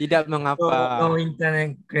 Tidak mengapa. No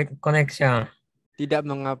internet connection. Tidak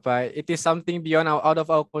mengapa. It is something beyond out of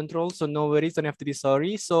our control, so no worries, don't have to be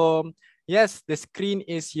sorry. So yes, the screen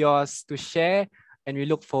is yours to share, and we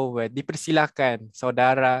look forward. Dipersilakan,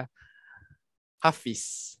 Saudara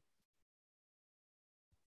Hafiz.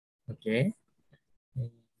 Okay.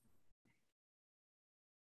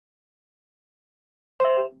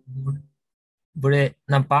 Boleh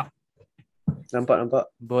nampak? Nampak.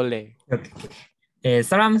 Boleh. Okay.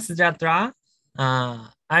 Salam sejahtera.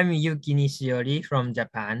 I'm Yuki Nishiori from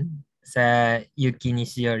Japan. Saya Yuki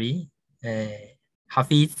Nishiori,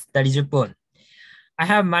 Hafiz dari Jepun. I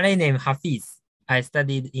have Malay name Hafiz. I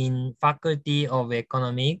studied in Faculty of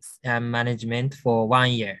Economics and Management for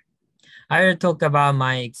 1 year. I will talk about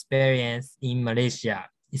my experience in Malaysia,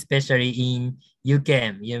 especially in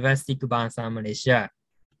UKM, University Kebangsaan Malaysia.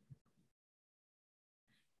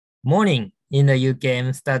 Morning in the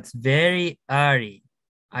UKM starts very early.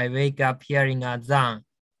 I wake up hearing azan,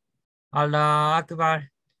 Allah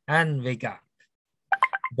Akbar, and wake up.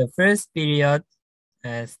 The first period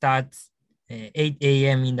starts 8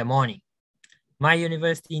 a.m. in the morning. My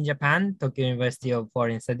university in Japan, Tokyo University of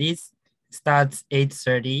Foreign Studies, starts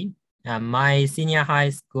 8:30. My senior high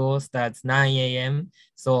school starts 9 a.m.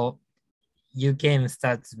 So UKM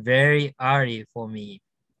starts very early for me.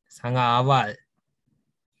 Sangat awal.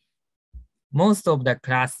 Most of the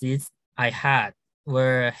classes I had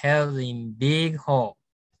were held in big hall.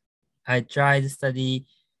 I tried to study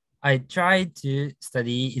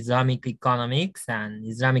Islamic economics and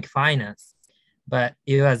Islamic finance, but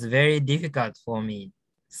it was very difficult for me.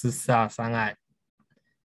 Susah sangat.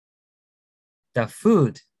 The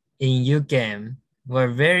food in UKM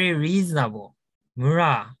were very reasonable.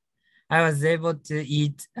 Murah. I was able to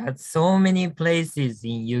eat at so many places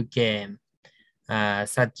in UKM,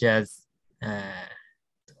 such as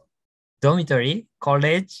dormitory,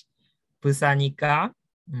 college, Pusanika,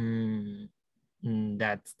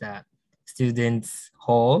 That's the students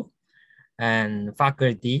hall and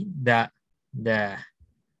faculty. The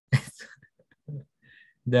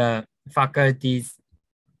the faculties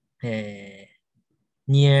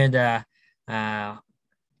near the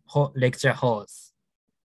lecture halls.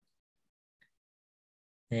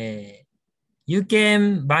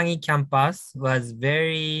 UKM Bangi campus was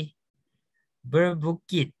very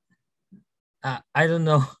berbukit. I don't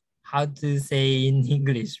know how to say in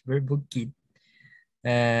English, berbukit.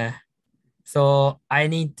 So I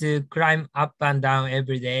need to climb up and down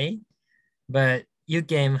every day, but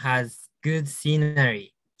UKM has good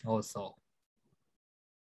scenery also.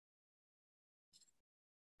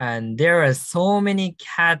 And there are so many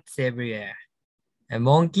cats everywhere. And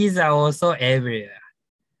monkeys are also everywhere.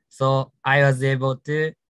 So I was able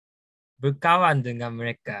to berkawan dengan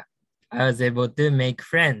mereka. I was able to make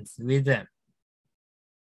friends with them.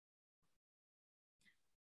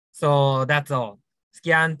 So that's all.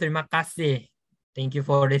 Sekian, terima kasih. Thank you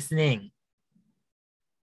for listening.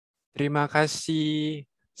 Terima kasih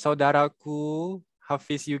saudaraku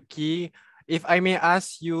Hafiz Yuki. If I may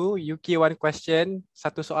ask you, Yuki, one question,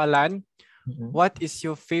 satu soalan. What is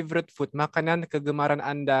your favorite food? Makanan kegemaran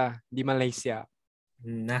Anda di Malaysia?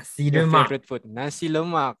 Nasi Your lemak. favorite food, nasi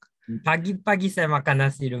lemak. Pagi-pagi saya makan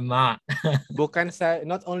nasi lemak. Bukan saya,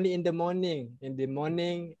 not only in the morning, in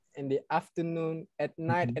the afternoon, at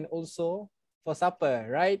night, and also for supper,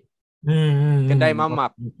 right? Kedai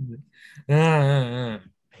mamak.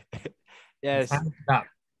 Yes. Mantap.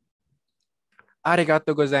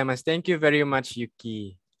 Arigato gozaimasu. Thank you very much,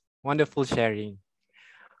 Yuki. Wonderful sharing.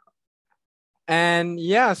 And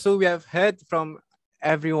yeah, so we have heard from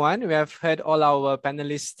everyone. We have heard all our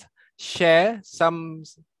panelists share some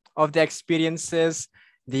of the experiences,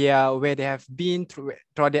 where they have been through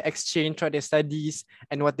their exchange, through their studies,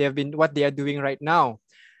 and what they are doing right now.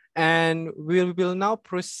 And we will now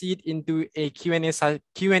proceed into a Q&A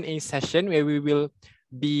session where we will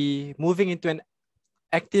be moving into an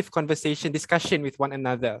active conversation, discussion with one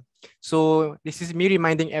another. So this is me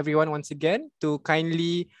reminding everyone once again to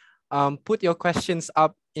kindly put your questions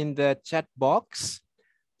up in the chat box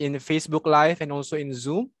in Facebook Live and also in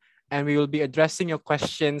Zoom, and we will be addressing your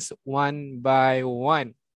questions one by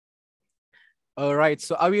one. All right,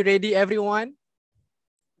 so are we ready, everyone?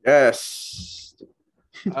 Yes.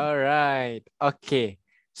 All right, okay.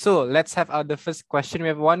 So let's have the first question. We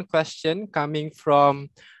have one question coming from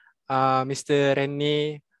Mr.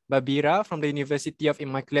 Rene Babira from the University of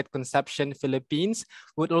Immaculate Conception, Philippines.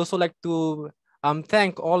 Would also like to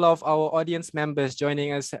thank all of our audience members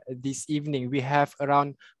joining us this evening. We have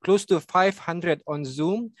around close to 500 on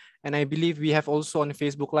Zoom, and I believe we have also on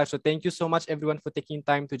Facebook Live. So thank you so much, everyone, for taking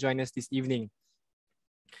time to join us this evening.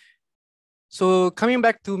 So coming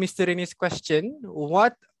back to Mr. Rene's question,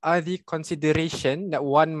 what are the considerations that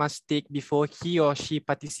one must take before he or she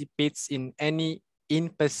participates in any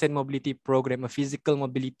in-person mobility program or physical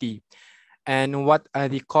mobility? And what are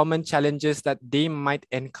the common challenges that they might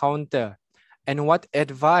encounter? And what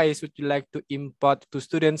advice would you like to impart to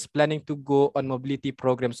students planning to go on mobility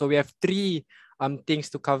programs? So we have three things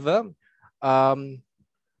to cover.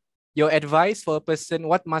 Your advice for a person,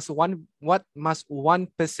 what must one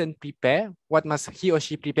person prepare? What must he or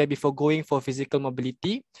she prepare before going for physical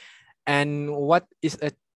mobility? And what is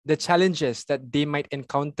the challenges that they might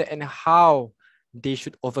encounter and how they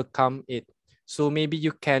should overcome it? So maybe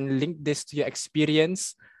you can link this to your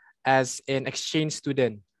experience as an exchange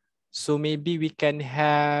student. So maybe we can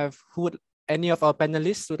have any of our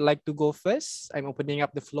panelists would like to go first? I'm opening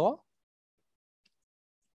up the floor.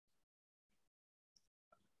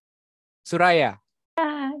 Suraya.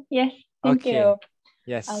 Yes, thank you.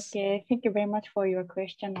 Yes. Okay, thank you very much for your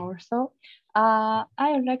question also. I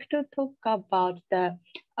would like to talk about the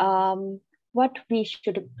what we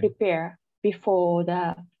should prepare before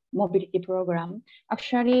the mobility program.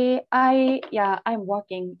 Actually, I'm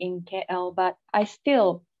working in KL, but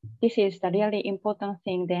this is the really important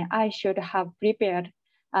thing that I should have prepared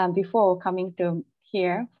before coming to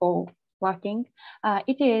here for working.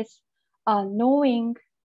 It is knowing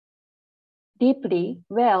deeply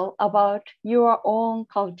well about your own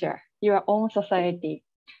culture, your own society.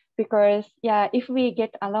 Because if we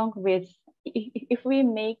get along with, if we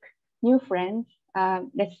make new friends,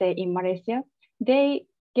 let's say in Malaysia, they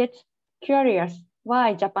get curious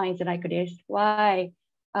why Japan is like this, why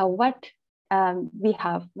what we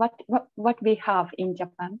have in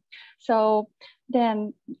Japan. So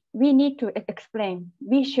then we need to explain.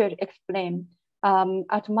 We should explain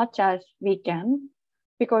as much as we can,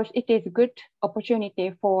 because it is a good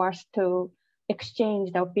opportunity for us to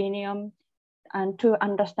exchange the opinion and to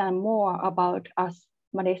understand more about us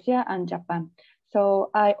Malaysia and Japan. So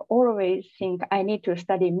I always think I need to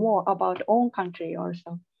study more about own country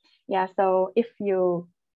also. Yeah, so if you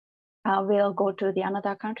will go to the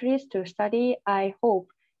another countries to study, I hope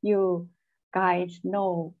you guys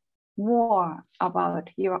know more about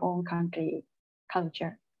your own country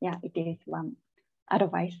culture. Yeah, it is one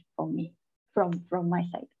advice for me from my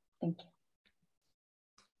side. Thank you.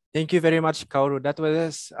 Thank you very much, Kauru. That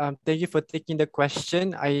was, thank you for taking the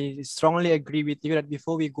question. I strongly agree with you that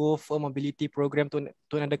before we go for a mobility program to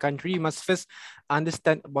another country, we must first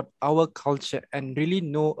understand about our culture and really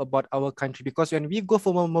know about our country. Because when we go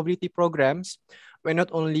for mobility programs, we're not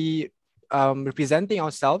only representing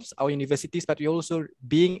ourselves, our universities, but we're also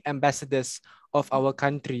being ambassadors of our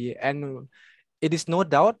country. And it is no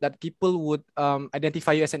doubt that people would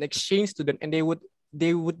identify you as an exchange student, and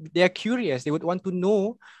they are curious. They would want to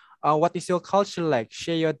know what is your culture like,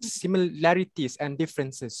 share your similarities and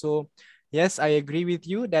differences. So yes, I agree with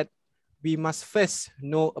you that we must first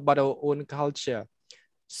know about our own culture.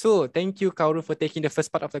 So thank you, Kauru, for taking the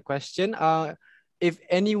first part of the question. If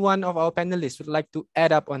any one of our panelists would like to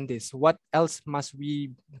add up on this, what else must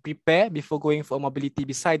we prepare before going for mobility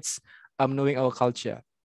besides knowing our culture?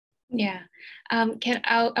 Yeah, I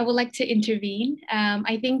would like to intervene.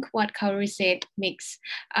 I think what Kaoru said makes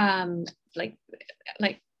like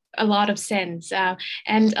a lot of sense.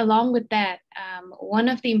 And along with that, one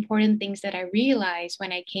of the important things that I realized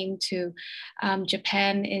when I came to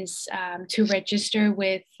Japan is to register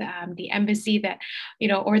with the embassy that,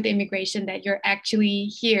 or the immigration that you're actually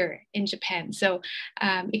here in Japan. So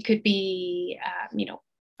it could be,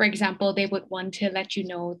 for example, they would want to let you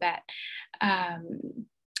know that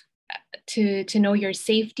to know your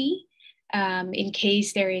safety in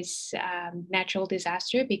case there is natural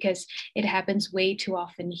disaster, because it happens way too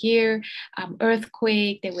often here.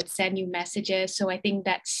 Earthquake, they would send you messages. So I think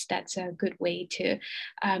that's a good way to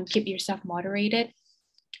keep yourself moderated.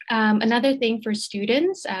 Another thing for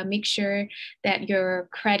students, make sure that your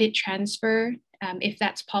credit transfer, if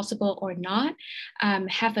that's possible or not,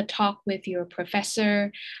 have a talk with your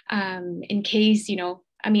professor in case,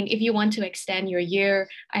 if you want to extend your year,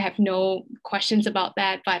 I have no questions about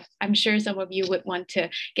that, but I'm sure some of you would want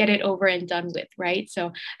to get it over and done with, right?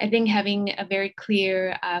 So I think having a very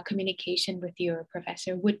clear communication with your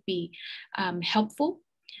professor would be helpful.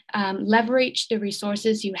 Leverage the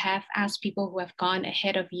resources you have. Ask people who have gone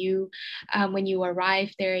ahead of you when you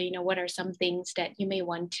arrive there. What are some things that you may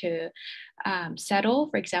want to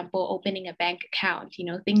settle? For example, opening a bank account,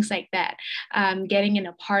 things like that. Getting an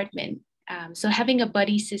apartment. So having a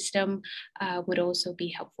buddy system would also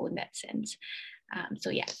be helpful in that sense. So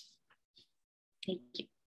yeah, thank you.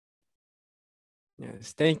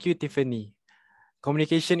 Yes, thank you, Tiffany.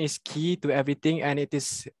 Communication is key to everything, and it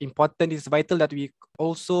is important, it's vital that we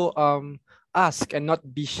also ask and not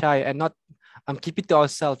be shy and not keep it to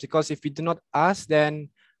ourselves, because if we do not ask, then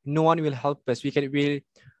no one will help us. We can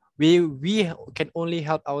only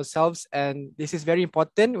help ourselves, and this is very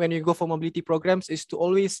important when you go for mobility programs, is to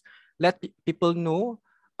always let people know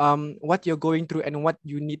what you're going through and what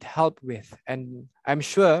you need help with. And I'm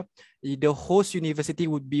sure the host university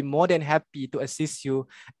would be more than happy to assist you.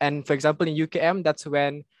 And for example, in UKM, that's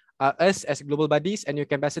when us as global buddies and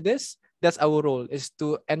UK ambassadors, that's our role, is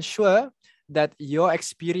to ensure that your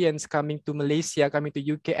experience coming to Malaysia, coming to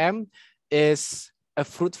UKM is a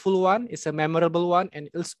fruitful one, it's a memorable one, and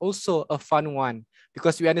it's also a fun one,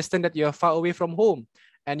 because we understand that you're far away from home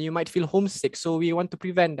and you might feel homesick. So we want to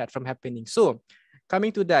prevent that from happening. So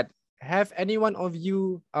coming to that, have any one of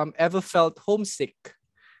you ever felt homesick?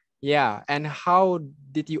 Yeah, and how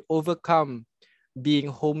did you overcome being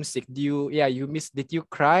homesick? Did you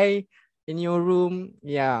cry in your room?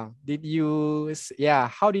 Yeah,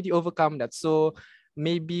 how did you overcome that? So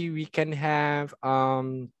maybe we can have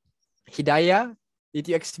Hidayah. Did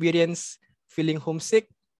you experience feeling homesick?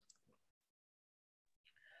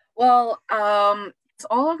 Well,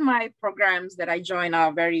 all of my programs that I join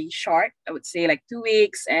are very short. I would say like 2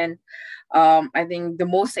 weeks. And I think the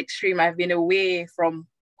most extreme I've been away from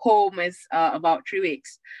home is about 3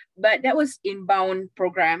 weeks. But that was inbound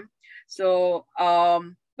program. So,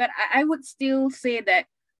 but I would still say that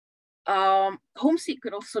homesick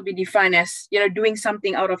could also be defined as, doing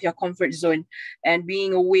something out of your comfort zone and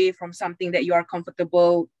being away from something that you are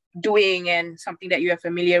comfortable doing and something that you are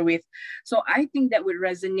familiar with. So I think that would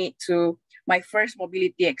resonate to my first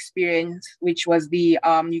mobility experience, which was the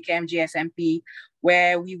UKM GSMP,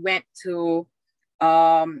 where we went to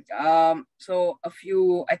so a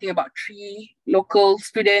few, I think about 3 local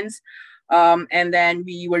students And then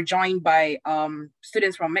we were joined by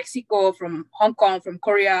students from Mexico, from Hong Kong, from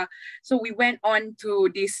Korea. So we went on to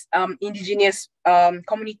these indigenous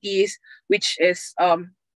communities, which is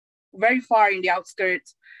very far in the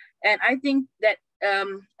outskirts. And I think that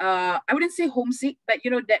I wouldn't say homesick, but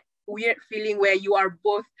that weird feeling where you are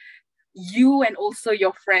both, you and also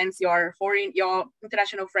your friends, your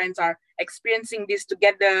international friends are experiencing this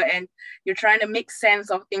together, and you're trying to make sense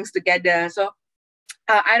of things together. So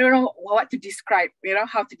I don't know what to describe,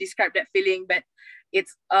 how to describe that feeling, but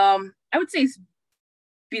it's I would say it's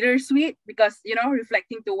bittersweet because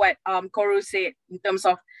reflecting to what Koru said in terms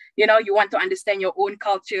of you want to understand your own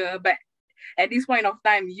culture, but at this point of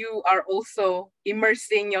time you are also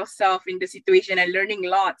immersing yourself in the situation and learning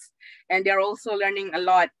lots, and they're also learning a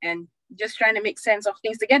lot and just trying to make sense of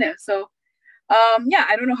things together. So yeah,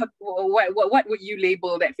 I don't know what would you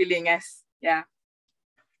label that feeling as? Yeah.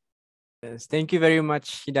 Yes, thank you very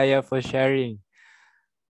much, Hidayah, for sharing.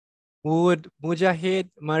 Would Mujahid,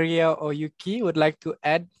 Maria, or Yuki would like to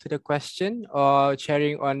add to the question or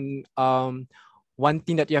sharing on one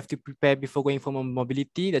thing that you have to prepare before going for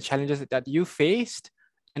mobility, the challenges that you faced,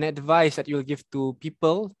 and advice that you'll give to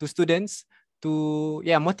people, to students, to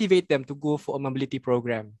motivate them to go for a mobility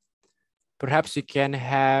program? Perhaps you can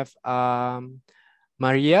have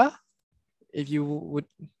Maria, if you would.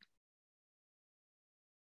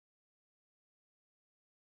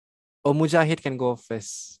 Or Mujahid can go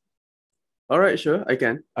first. All right, sure, I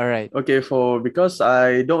can. All right. Okay, because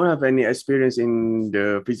I don't have any experience in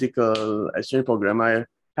the physical exchange program, I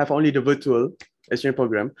have only the virtual exchange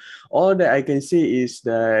program. All that I can say is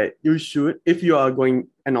that you should, if you are going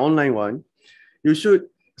an online one, you should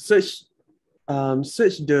search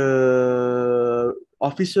the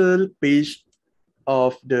official page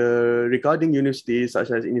of the regarding universities, such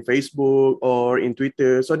as in Facebook or in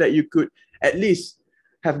Twitter, so that you could at least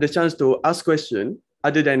have the chance to ask questions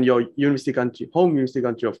other than your university country, home university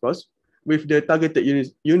country, of course, with the targeted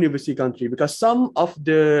university country. Because some of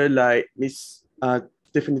the, like Miss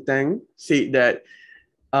Tiffany Tang said that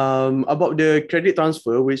about the credit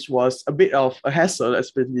transfer, which was a bit of a hassle,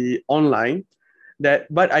 especially online,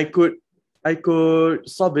 but I could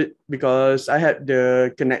solve it because I had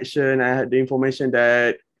the connection, I had the information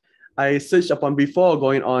that I searched upon before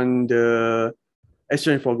going on the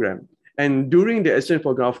exchange program. And during the exchange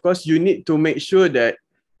program, of course, you need to make sure that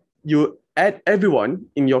you add everyone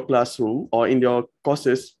in your classroom or in your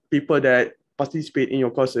courses, people that participate in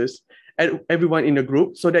your courses, add everyone in the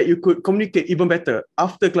group so that you could communicate even better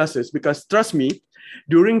after classes. Because trust me,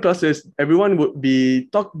 during classes, everyone would be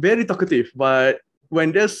very talkative. But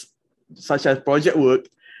when there's such as project work,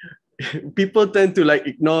 people tend to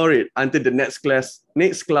ignore it until the next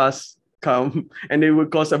class come, and it will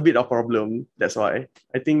cause a bit of problem. That's why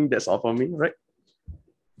I think that's all for me, right?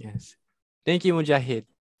 Yes. Thank you, Mujahid.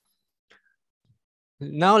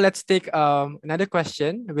 Now let's take another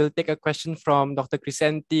question. We'll take a question from Dr.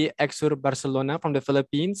 Crisenti Exur Barcelona from the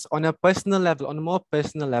Philippines. On a more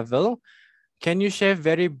personal level, can you share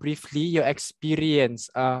very briefly your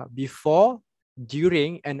experience before,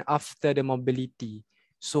 during, and after the mobility?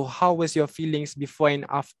 So how was your feelings before,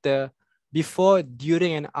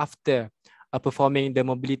 during, and after performing the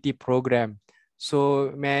mobility program?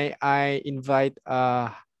 So may I invite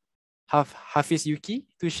Hafiz Yuki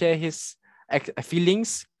to share his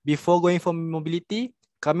feelings before going for mobility,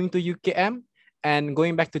 coming to UKM, and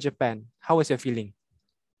going back to Japan. How was your feeling?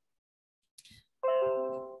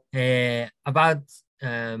 About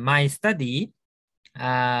my study,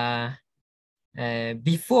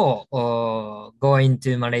 before going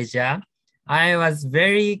to Malaysia, I was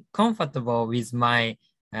very comfortable with my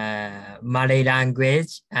Malay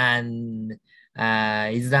language and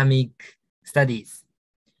Islamic studies.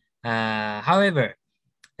 However,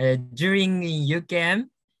 during UKM,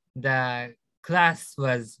 the class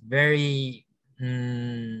was very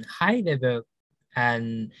high level,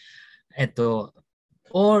 and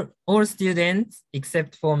all students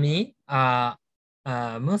except for me are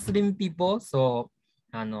Muslim people, so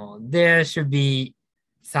there should be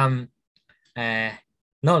some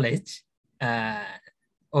knowledge,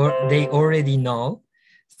 or they already know.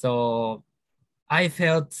 So I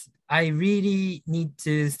felt I really need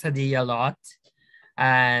to study a lot,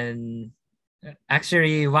 and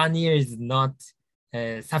actually 1 year is not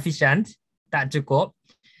sufficient. Tak cukup.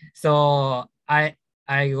 So I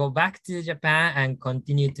go back to Japan and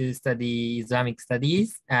continue to study Islamic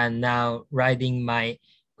studies, and now writing my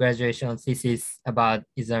graduation thesis about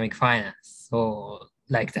Islamic finance. So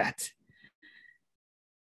like that.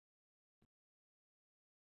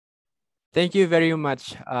 Thank you very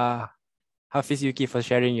much, Hafiz Yuki, for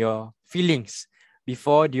sharing your feelings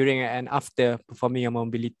before, during, and after performing your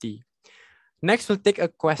mobility. Next, we'll take a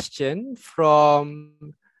question from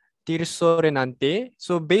Tirso Renante.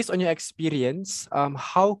 So based on your experience,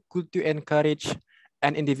 how could you encourage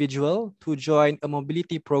an individual to join a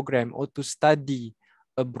mobility program or to study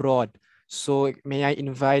abroad? So may I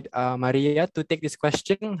invite Maria to take this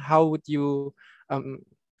question? How would you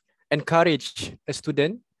encourage a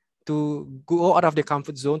student to go out of their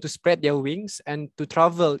comfort zone, to spread their wings, and to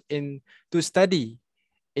travel to study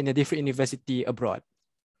in a different university abroad?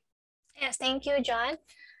 Yes, thank you, John.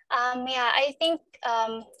 Yeah, I think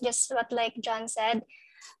just what like John said,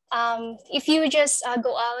 if you just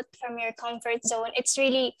go out from your comfort zone, it's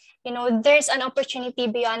really, there's an opportunity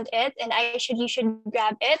beyond it, and you should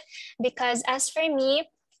grab it. Because as for me,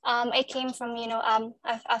 I came from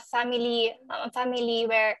a family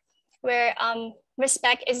where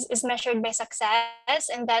respect is measured by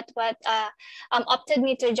success, and that's what opted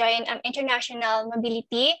me to join international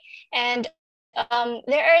mobility. And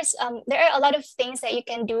there are a lot of things that you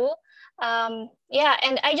can do. Yeah,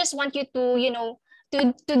 and I just want you to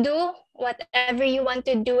do whatever you want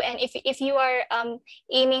to do, and if you are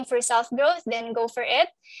aiming for self-growth, then go for it.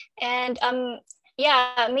 And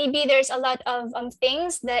yeah, maybe there's a lot of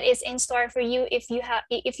things that is in store for you if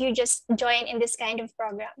you just join in this kind of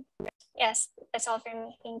program. Yes, that's all for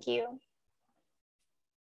me. Thank you.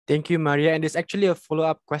 Thank you, Maria. And there's actually a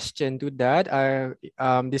follow-up question to that.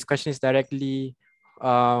 This question is directly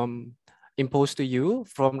imposed to you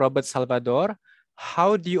from Robert Salvador.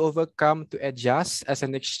 How do you overcome to adjust as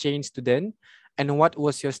an exchange student? And what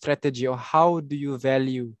was your strategy, or how do you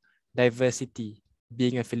value diversity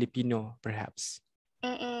being a Filipino, perhaps?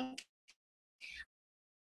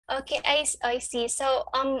 Okay, I see. So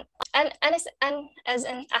and as an oh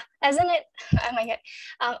my god,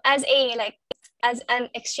 as an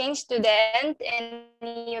exchange student in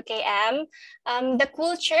UKM, the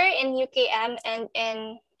culture in UKM and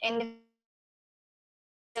in the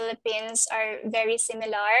Philippines are very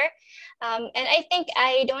similar, and I think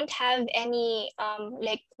I don't have any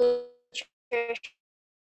like culture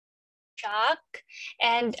shock.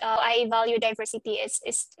 And I value diversity is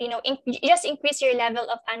just increase your level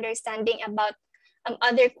of understanding about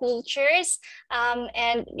other cultures,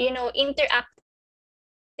 and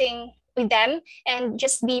interacting with them, and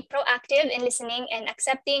just be proactive in listening and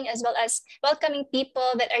accepting, as well as welcoming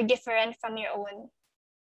people that are different from your own.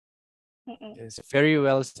 Yes, very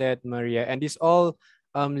well said, Maria. And this all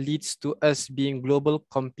leads to us being global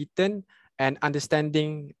competent and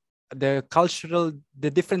understanding the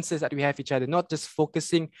differences that we have each other, not just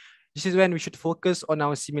focusing. This is when we should focus on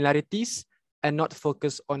our similarities and not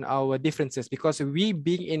focus on our differences, because we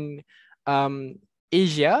being in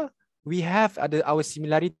Asia, we have our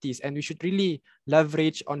similarities, and we should really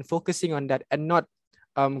leverage on focusing on that and not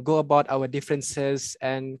go about our differences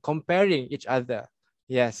and comparing each other.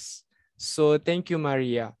 Yes. So thank you,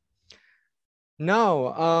 Maria.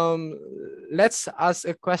 Now, let's ask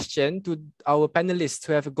a question to our panelists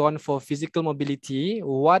who have gone for physical mobility.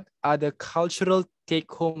 What are the cultural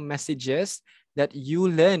take-home messages that you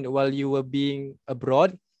learned while you were being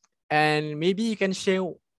abroad? And maybe you can share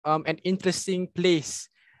an interesting place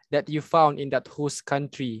that you found in that host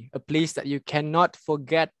country, a place that you cannot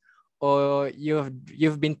forget, or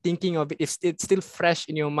you've been thinking of it. It's still fresh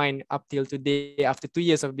in your mind up till today after 2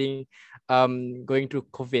 years of being going through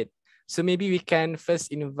COVID. So maybe we can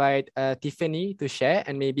first invite Tiffany to share,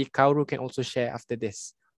 and maybe Kauru can also share after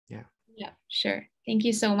this. Yeah, sure. Thank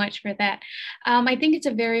you so much for that. I think it's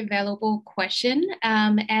a very valuable question.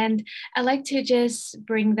 And I like to just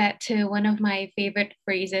bring that to one of my favorite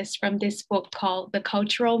phrases from this book called The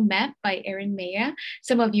Cultural Map by Erin Meyer.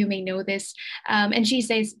 Some of you may know this. And she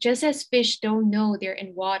says, just as fish don't know they're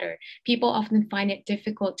in water, people often find it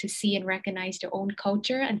difficult to see and recognize their own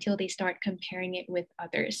culture until they start comparing it with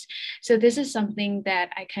others. So this is something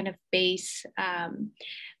that I kind of base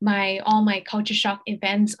all my culture shock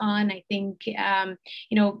events on. I think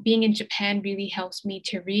being in Japan really helps me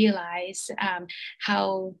to realize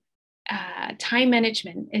how time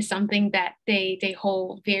management is something that they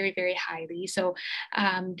hold very, very highly. So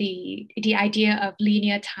the idea of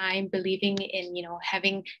linear time, believing in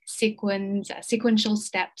having sequential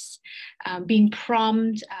steps, being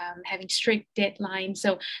prompt, having strict deadlines.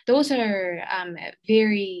 So those are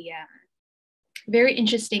very very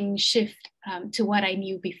interesting shift to what I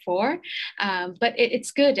knew before, but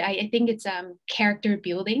it's good. I think it's character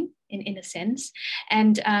building in a sense.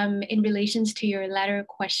 And in relations to your latter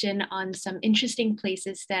question on some interesting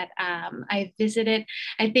places that I visited,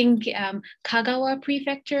 I think Kagawa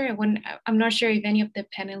Prefecture, I'm not sure if any of the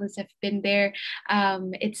panelists have been there.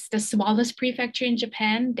 It's the smallest prefecture in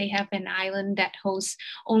Japan. They have an island that hosts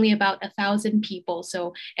only about 1,000 people.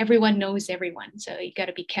 So everyone knows everyone. So you got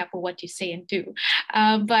to be careful what you say and do.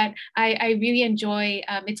 But I really enjoy,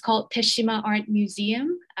 it's called Teshima Art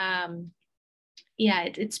Museum. Yeah,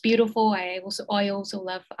 it's beautiful. I also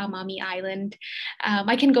love Amami Island.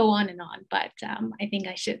 I can go on and on, but I think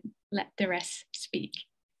I should let the rest speak.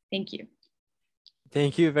 Thank you.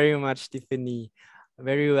 Thank you very much, Tiffany.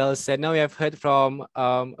 Very well said. Now we have heard from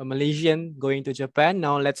a Malaysian going to Japan.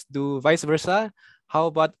 Now let's do vice versa. How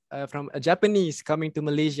about from a Japanese coming to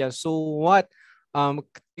Malaysia? So what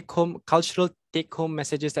cultural take-home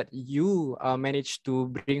messages that you managed to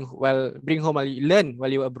bring home while you learn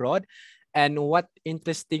while you were abroad? And what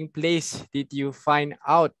interesting place did you find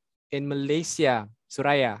out in Malaysia?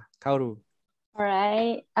 Suraya, Kauru. All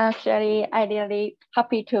right. Actually, I really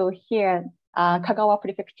happy to hear Kagawa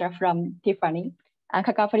Prefecture from Tiffany.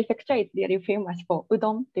 Kagawa Prefecture is really famous for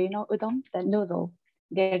udon. Do you know udon? The noodle,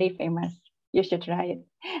 very famous. You should try it.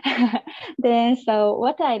 Then, so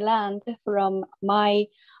what I learned from my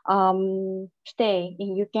stay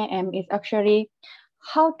in UKM is actually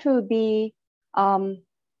how to be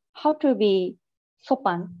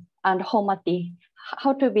sopan and homati.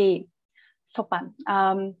 How to be sopan.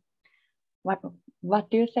 What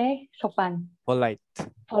do you say? Sopan. Polite.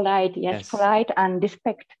 Polite, yes. Polite and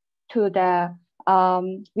respect to the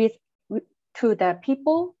to the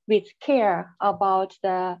people with care about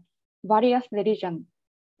the various religion.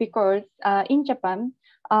 Because in Japan,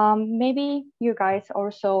 maybe you guys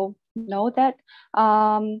also know that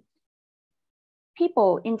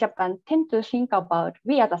people in Japan tend to think about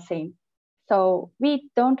we are the same. So we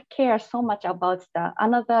don't care so much about the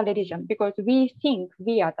another religion because we think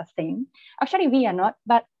we are the same. Actually, we are not,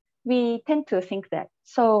 but we tend to think that.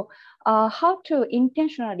 So how to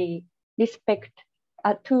intentionally respect,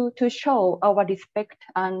 to show our respect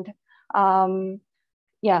and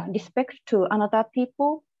respect to another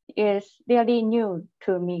people is really new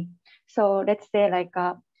to me. So let's say like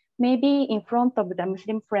maybe in front of the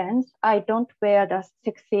Muslim friends, I don't wear the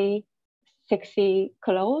sexy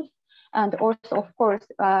clothes. And also, of course,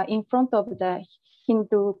 in front of the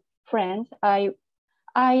Hindu friends,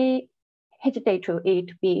 I hesitate to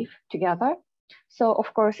eat beef together. So,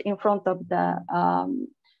 of course, in front of the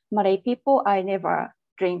Malay people, I never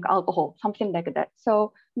drink alcohol, something like that.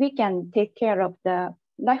 So we can take care of the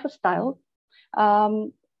lifestyle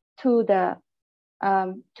with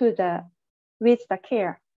the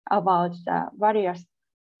care about the various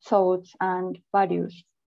thoughts and values.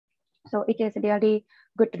 So it is really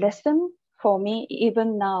good lesson for me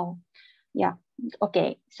even now. Yeah.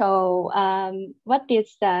 Okay. So what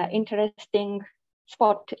is the interesting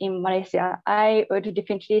spot in Malaysia? I would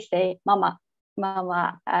definitely say Mama.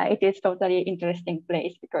 It is totally interesting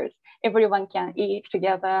place because everyone can eat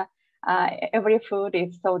together. Every food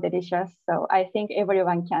is so delicious. So I think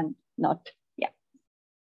everyone can not. Yeah.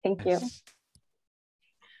 Thank you.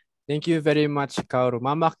 Thank you very much, Kauru.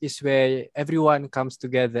 Mamak is where everyone comes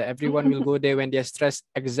together. Everyone will go there when they're stressed,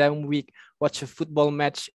 exam week, watch a football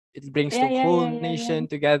match. It brings the whole nation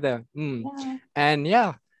together. And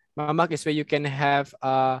Mamak is where you can have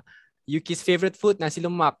Yuki's favorite food, nasi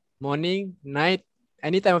lemak, morning, night,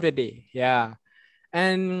 any time of the day. Yeah.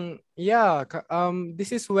 And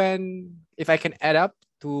this is when, if I can add up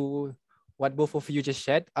to what both of you just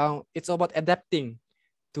shared, it's about adapting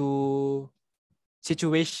to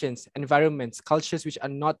situations, environments, cultures which are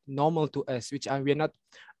not normal to us, which we're not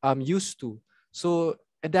used to. So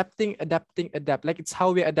adapt. Like it's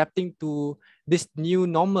how we're adapting to this new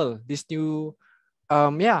normal, this new,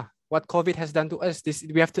 what COVID has done to us.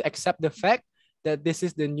 We have to accept the fact that this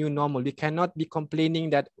is the new normal. We cannot be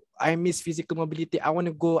complaining that I miss physical mobility. I want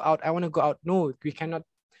to go out. No, we cannot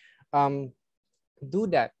do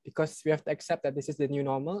that because we have to accept that this is the new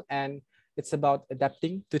normal and it's about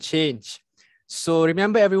adapting to change. So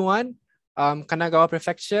remember everyone, Kanagawa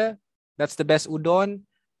Prefecture, that's the best udon,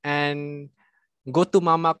 and go to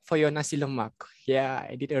Mamak for your nasi lemak. Yeah,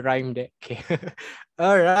 I did a rhyme there. Okay.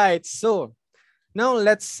 All right. So now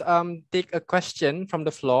let's take a question from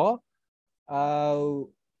the floor. I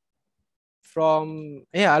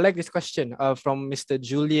like this question from Mr.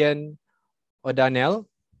 Julian O'Donnell.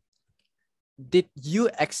 Did you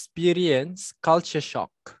experience culture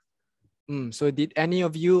shock? So did any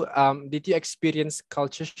of you, did you experience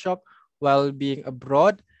culture shock while being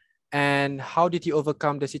abroad? And how did you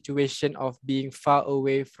overcome the situation of being far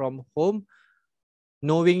away from home?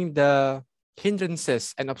 knowing the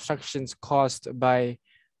hindrances and obstructions caused by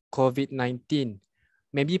COVID-19.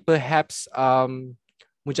 Maybe perhaps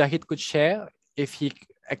Mujahid could share if he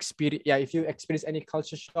if you experience any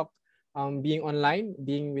culture shock being online,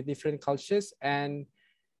 being with different cultures, and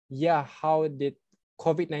how did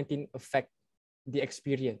COVID-19 affect the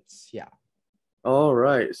experience? All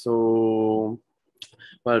right. So,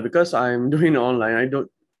 well, because I'm doing online,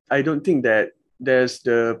 I don't think that there's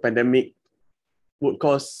the pandemic would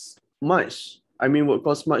cause much. I mean, would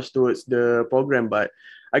cause much towards the program, but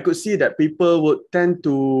I could see that people would tend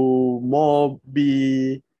to more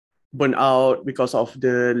be burnt out because of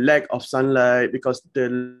the lack of sunlight, because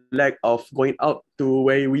the lack of going out to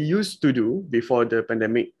where we used to do before the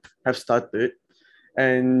pandemic have started.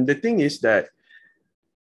 And the thing is that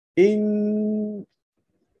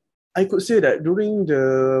I could say that during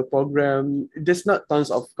the program, there's not tons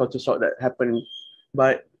of culture shock that happened,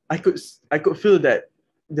 but I could feel that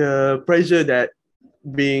the pressure that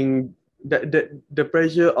being that the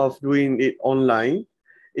pressure of doing it online,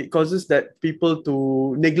 it causes that people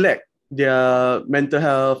to neglect their mental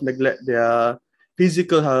health, neglect their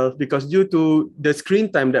physical health, because due to the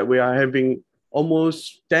screen time that we are having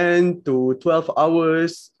almost 10 to 12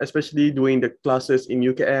 hours, especially during the classes in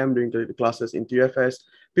UKM, during the classes in TUFS,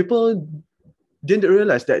 people didn't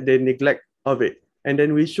realize that they neglect of it. And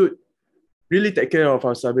then we should really take care of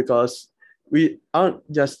ourselves, because we aren't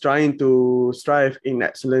just trying to strive in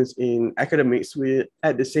excellence in academics. We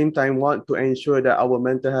at the same time want to ensure that our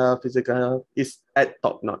mental health, physical health is at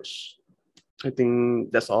top notch. I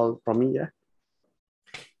think that's all from me.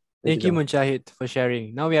 Thank you, Mujahid, for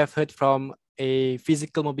sharing. Now we have heard from a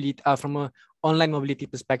physical mobility, from an online mobility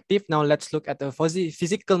perspective. Now let's look at the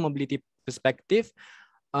physical mobility perspective.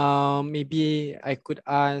 Maybe I could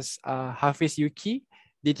ask Hafiz Yuki,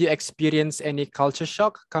 did you experience any culture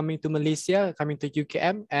shock coming to Malaysia, coming to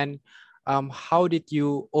UKM, and how did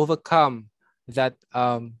you overcome that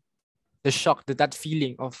the shock, that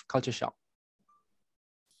feeling of culture shock?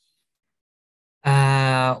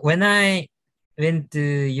 When I went to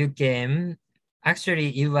UKM, actually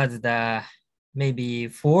it was the maybe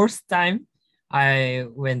fourth time I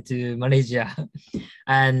went to Malaysia.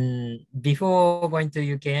 And before going to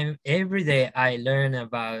UKM, every day I learn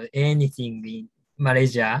about anything in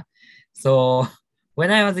Malaysia. So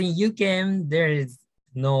when I was in UKM, there is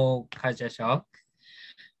no culture shock.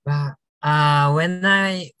 But when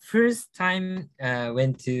I first time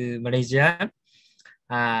went to Malaysia,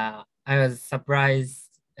 I was surprised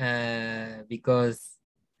because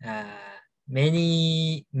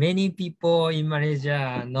many people in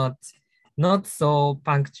Malaysia are not so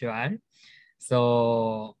punctual.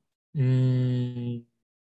 So,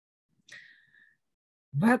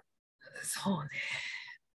 but so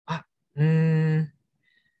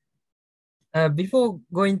before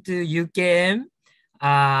going to UKM,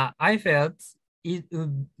 I felt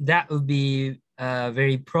that would be a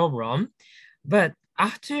very problem. But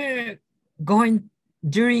after going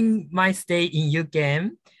during my stay in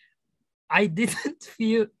UKM, I didn't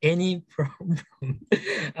feel any problem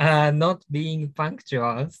not being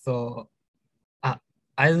punctual. So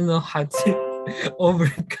I don't know how to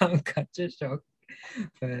overcome culture shock,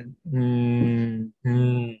 but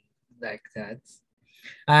like that.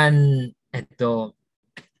 And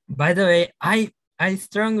by the way, I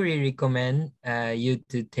strongly recommend you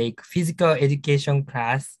to take physical education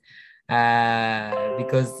class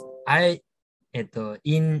because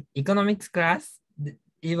in economics class,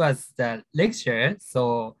 it was the lecture,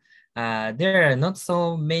 so there are not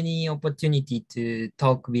so many opportunity to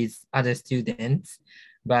talk with other students,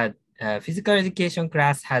 but physical education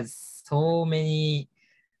class has so many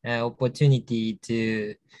opportunity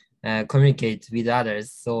to communicate with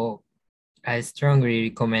others. So I strongly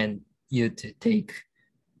recommend you to take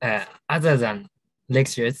other than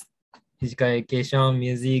lectures, physical education,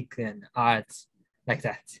 music, and arts, like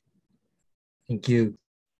that. Thank you.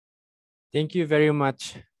 Thank you very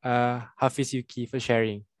much, Hafiz Yuki, for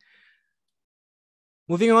sharing.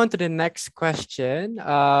 Moving on to the next question,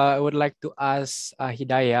 I would like to ask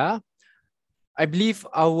Hidayah. I believe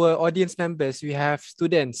our audience members, we have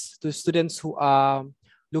students who are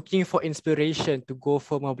looking for inspiration to go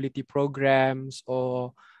for mobility programs,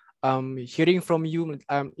 or hearing from you,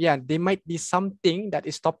 there might be something that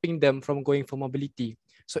is stopping them from going for mobility.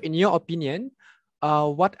 So in your opinion,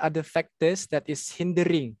 what are the factors that is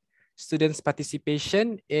hindering students'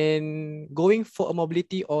 participation in going for a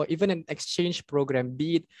mobility or even an exchange program,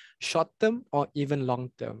 be it short-term or even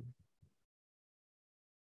long-term?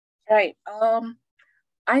 Right.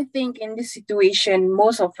 I think in this situation,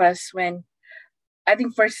 most of us,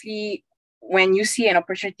 firstly, when you see an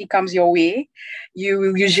opportunity comes your way,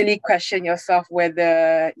 you usually question yourself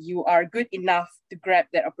whether you are good enough to grab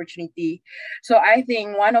that opportunity. So I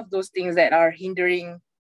think one of those things that are hindering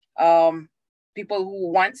people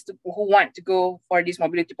who want to go for these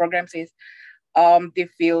mobility programs is they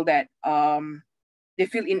feel that they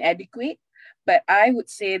feel inadequate. But I would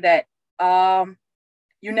say that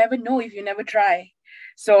you never know if you never try.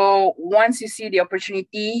 So once you see the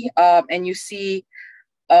opportunity and you see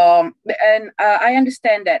I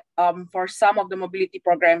understand that for some of the mobility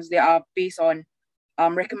programs, they are based on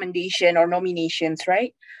recommendation or nominations,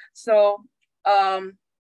 right? So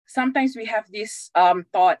sometimes we have these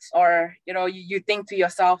thoughts, or you think to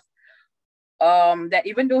yourself that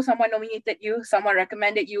even though someone nominated you, someone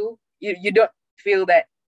recommended you, you don't feel that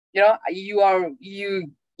you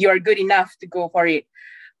are good enough to go for it.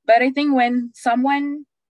 But I think when someone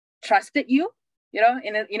trusted you,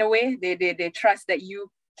 in a way, they trust that you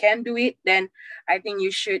can do it, then I think you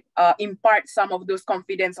should impart some of those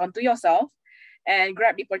confidence onto yourself and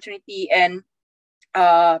grab the opportunity and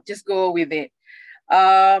just go with it.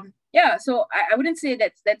 Yeah, so I wouldn't say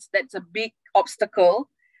that's a big obstacle,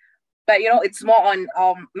 but it's more on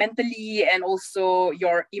mentally and also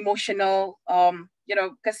your emotional,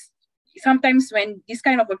 because sometimes when this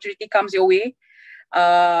kind of opportunity comes your way,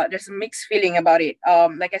 there's a mixed feeling about it.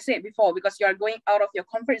 Like I said before, because you are going out of your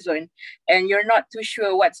comfort zone and you're not too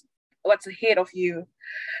sure what's ahead of you.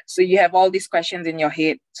 So you have all these questions in your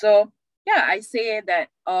head. So yeah, I say that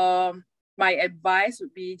my advice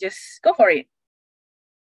would be just go for it.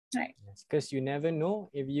 Right. Because you never know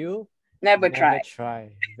if you never try.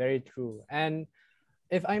 Very true. And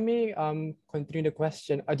if I may continue the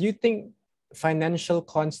question, do you think financial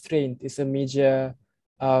constraint is a major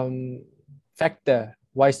factor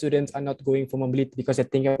why students are not going for mobility? Because they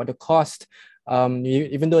think about the cost,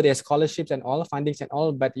 even though there's scholarships and all fundings and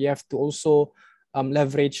all, but you have to also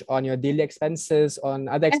leverage on your daily expenses, on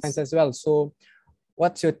other expenses as well. So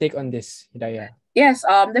what's your take on this, Hidayah? Yes,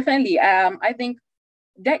 definitely. I think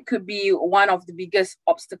that could be one of the biggest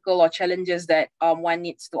obstacle or challenges that one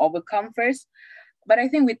needs to overcome first. But I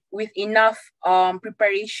think with enough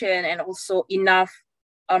preparation and also enough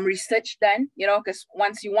research done, because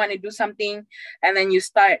once you want to do something and then you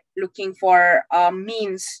start looking for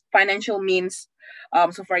financial means.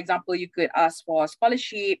 So for example, you could ask for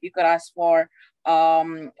scholarship, you could ask for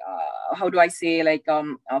how do I say, like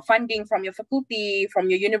funding from your faculty, from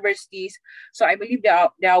your universities. So I believe there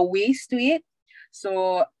are ways to it.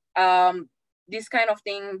 So this kind of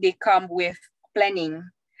thing, they come with planning.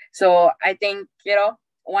 So I think,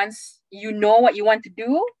 once you know what you want to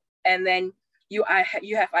do, and then you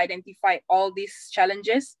have identified all these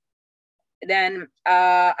challenges, then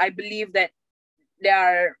I believe that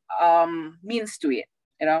there are means to it,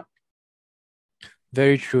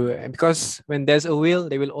 Very true. Because when there's a will,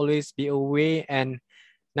 there will always be a way, and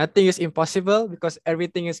nothing is impossible because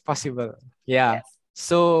everything is possible. Yeah. Yes.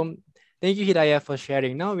 So thank you, Hidayah, for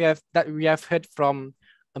sharing. Now we have heard from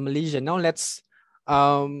Malaysia. Now let's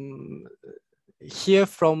hear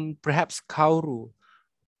from perhaps Kauru.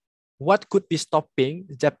 What could be stopping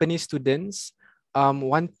Japanese students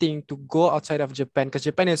wanting to go outside of Japan? Because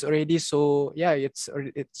Japan is already so, it's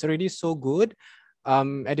already so good.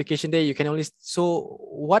 Education there, you can only, so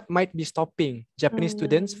what might be stopping Japanese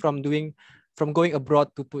students from going abroad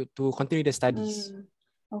to continue their studies?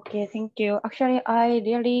 Okay, thank you. Actually, I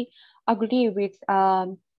really agree with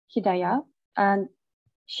Hidayah, and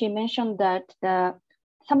she mentioned that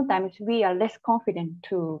sometimes we are less confident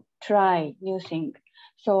to try new things.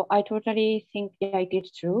 So I totally think it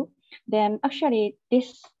is true. Then actually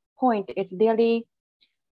this point is really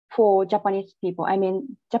for Japanese people. I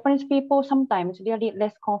mean, Japanese people sometimes really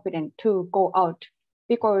less confident to go out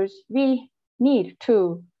because we need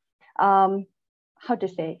to,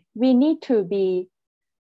 we need to be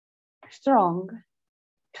strong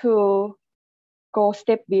to go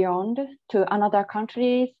step beyond to another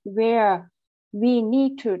countries where we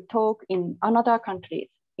need to talk in another countries.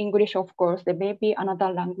 English, of course, there may be another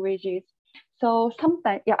languages. So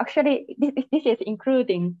sometimes, actually, this is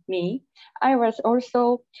including me. I was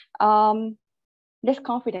also less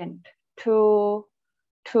confident to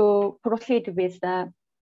proceed with the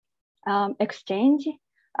exchange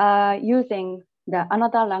using the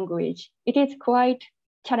another language. It is quite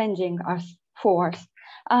challenging for us.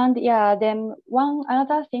 And then one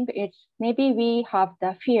another thing is maybe we have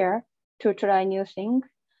the fear to try new things,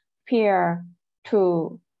 fear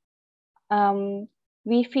to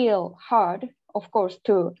we feel hard, of course,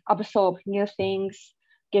 to absorb new things,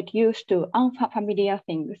 get used to unfamiliar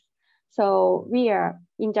things. So we are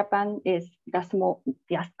in Japan is the small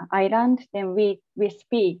island, then we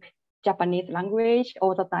speak Japanese language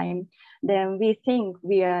all the time, then we think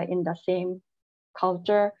we are in the same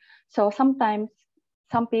culture. So sometimes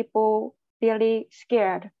some people really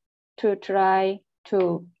scared to try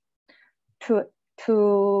to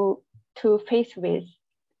face with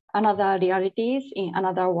another realities in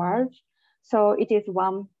another world. So it is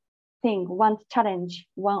one thing, one challenge,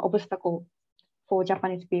 one obstacle for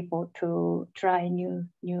Japanese people to try new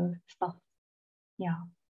stuff. Yeah.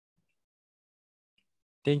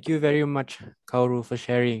 Thank you very much, Kaoru, for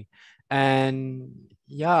sharing. And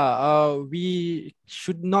yeah, we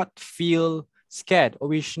should not feel scared, or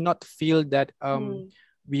we should not feel that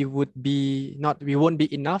we won't be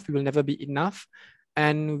enough, we will never be enough.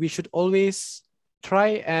 And we should always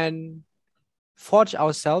try and forge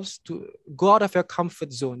ourselves to go out of your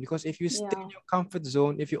comfort zone, because if you stay in your comfort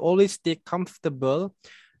zone, if you always stay comfortable,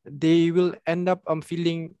 they will end up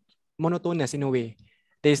feeling monotonous in a way.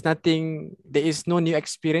 There is no new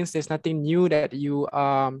experience, there's nothing new that you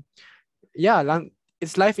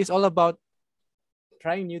life is all about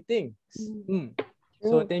trying new things.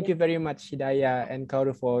 So thank you very much, Hidayah and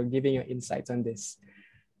Kaoru, for giving your insights on this.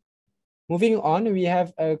 Moving on, we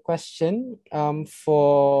have a question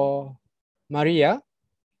for Maria.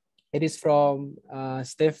 It is from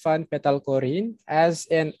Stefan Petalcorin. As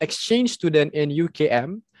an exchange student in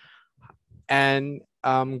UKM and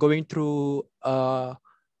going through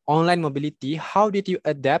online mobility, how did you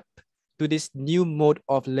adapt to this new mode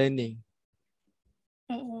of learning?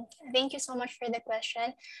 Thank you so much for the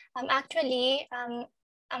question. Actually, I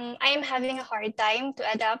am having a hard time to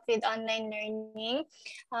adapt with online learning,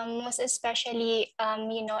 most especially,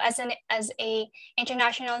 as a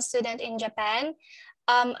international student in Japan.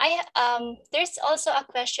 There's also a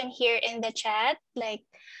question here in the chat. Like,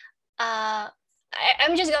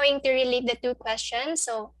 I'm just going to relate the two questions.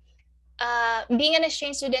 So, being an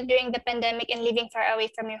exchange student during the pandemic and living far away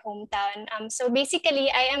from your hometown. So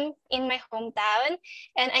basically, I am in my hometown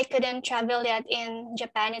and I couldn't travel yet in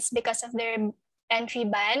Japan. It's because of their entry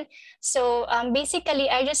ban. So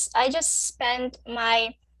basically, I just spent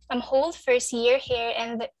my whole first year here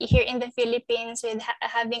in the Philippines with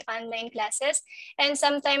having online classes, and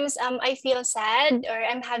sometimes I feel sad, or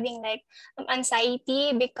I'm having like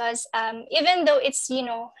anxiety, because even though it's,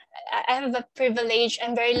 I have a privilege,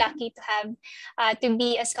 I'm very lucky to have to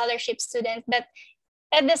be a scholarship student, but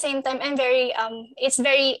at the same time I'm very it's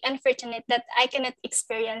very unfortunate that I cannot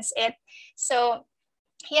experience it. So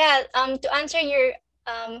yeah, to answer your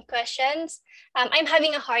questions, I'm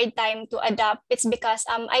having a hard time to adapt. It's because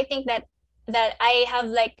I think that I have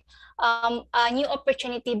like a new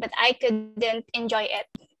opportunity, but I couldn't enjoy it.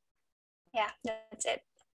 Yeah, that's it.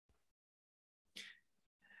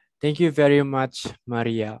 Thank you very much,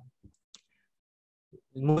 Maria.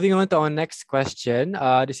 Moving on to our next question.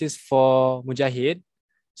 This is for Mujahid.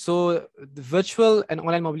 So the virtual and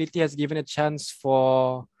online mobility has given a chance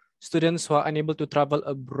for students who are unable to travel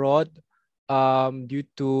abroad due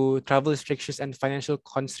to travel restrictions and financial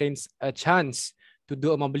constraints a chance to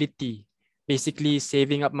do a mobility, basically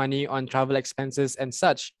saving up money on travel expenses and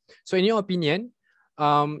such. So in your opinion,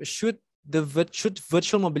 should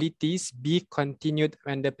virtual mobilities be continued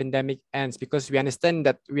when the pandemic ends? Because we understand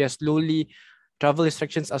that travel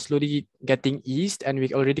restrictions are slowly getting eased and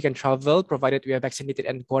we already can travel provided we are vaccinated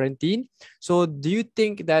and quarantined. So do you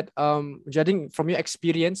think that, judging from your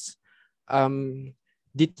experience,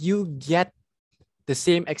 did you get the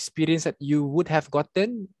same experience that you would have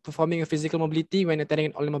gotten performing a physical mobility when attending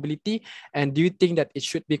an online mobility? And do you think that it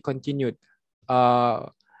should be continued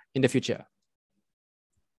in the future?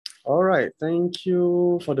 All right, thank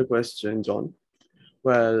you for the question, John.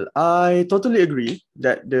 Well, I totally agree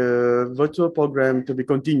that the virtual program to be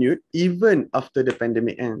continued even after the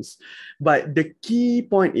pandemic ends. But the key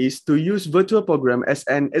point is to use virtual program as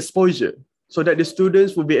an exposure so that the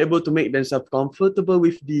students will be able to make themselves comfortable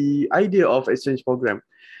with the idea of exchange program.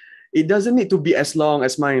 It doesn't need to be as long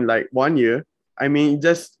as mine, like 1 year. I mean,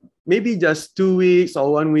 maybe just 2 weeks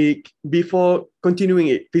or 1 week before continuing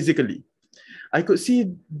it physically. I could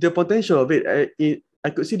see the potential of it. I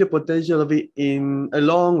could see the potential of it in a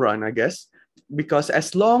long run, I guess, because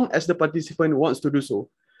as long as the participant wants to do so,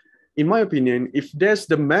 in my opinion, if there's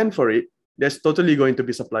demand for it, there's totally going to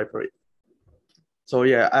be supply for it. So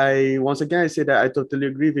yeah, once again say that I totally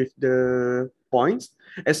agree with the points.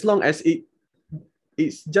 As long as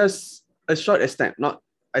it's just a short extent, not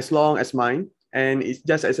as long as mine, and it's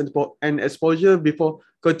just as an exposure before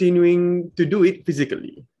continuing to do it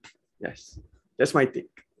physically. Yes, that's my take.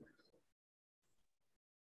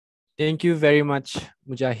 Thank you very much,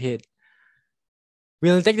 Mujahid.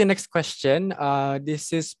 We'll take the next question.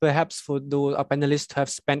 This is perhaps for our panelists who have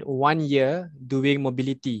spent 1 year doing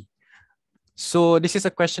mobility. So this is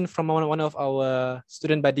a question from one of our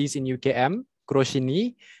student buddies in UKM,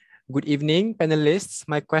 Kroshini. Good evening, panelists.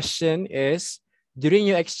 My question is, during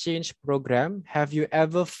your exchange program, have you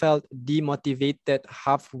ever felt demotivated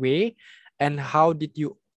halfway, and how did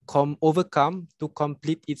you overcome to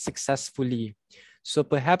complete it successfully? So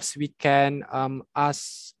perhaps we can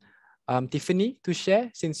ask Tiffany to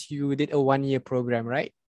share, since you did a 1-year program,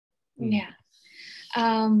 right? Yeah.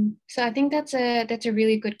 So I think that's a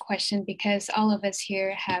really good question, because all of us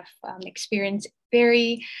here have experienced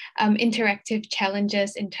very interactive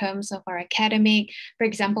challenges in terms of our academic. For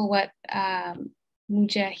example, what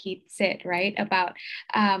Mujahid said, right, about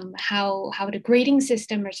how the grading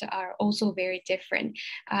systems are also very different,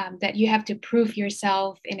 that you have to prove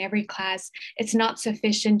yourself in every class. It's not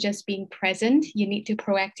sufficient just being present. You need to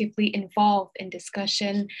proactively involve in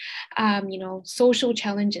discussion, social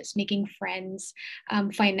challenges, making friends,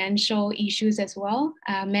 financial issues as well,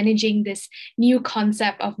 managing this new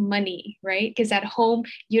concept of money, right? Because at home,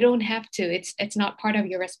 you don't have to. It's not part of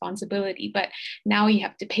your responsibility, but now you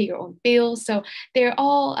have to pay your own bills. So they're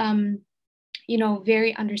all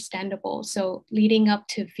very understandable. So leading up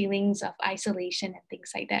to feelings of isolation and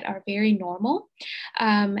things like that are very normal.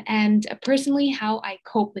 And personally, how I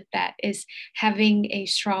cope with that is having a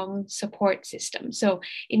strong support system. So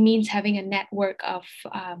it means having a network of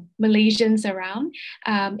Malaysians around.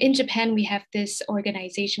 In Japan, we have this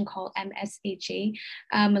organization called MSHA,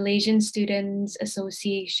 Malaysian Students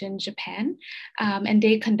Association Japan. And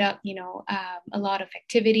they conduct, a lot of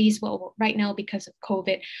activities. Well, right now, because of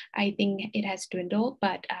COVID, I think it has dwindled,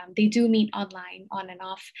 but they do meet online on and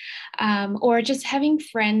off, or just having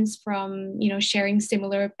friends from sharing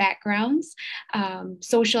similar backgrounds,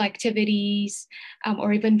 social activities,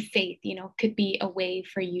 or even faith could be a way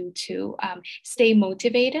for you to stay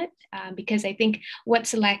motivated, because I think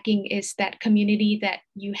what's lacking is that community that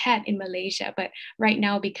you had in Malaysia, but right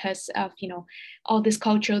now, because of all these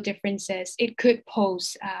cultural differences, it could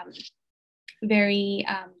pose very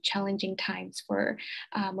challenging times for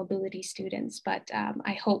mobility students. But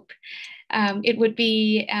I hope it would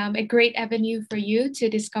be a great avenue for you to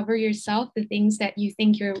discover yourself, the things that you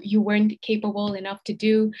think you weren't capable enough to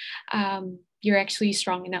do. You're actually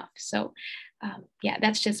strong enough. So yeah,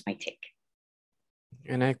 that's just my take.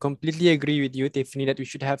 And I completely agree with you, Tiffany, that we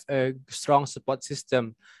should have a strong support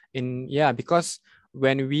system because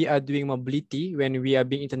when we are doing mobility, when we are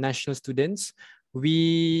being international students,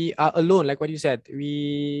 we are alone, like what you said.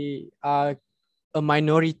 We are a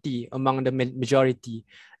minority among the majority.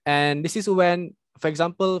 And this is when, for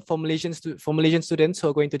example, for Malaysian students who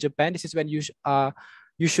are going to Japan, this is when you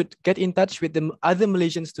should get in touch with the other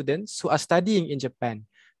Malaysian students who are studying in Japan,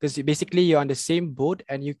 because basically you're on the same boat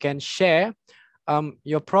and you can share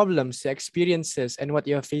your problems, your experiences, and what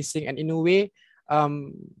you're facing, and in a way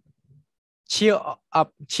cheer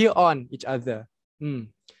on each other.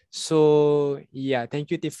 So yeah,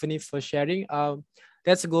 thank you, Tiffany, for sharing.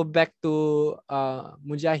 Let's go back to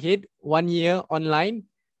Mujahid. 1 year online.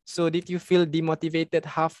 So did you feel demotivated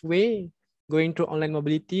halfway going through online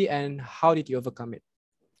mobility, and how did you overcome it?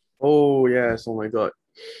 Oh yes, oh my God.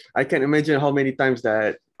 I can imagine how many times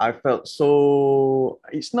that I felt so,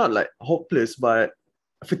 it's not like hopeless, but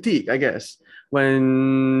fatigue, I guess.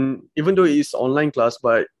 When, even though it's online class,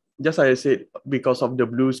 but just like I said, because of the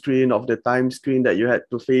blue screen, of the time screen that you had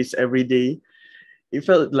to face every day, it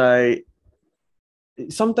felt like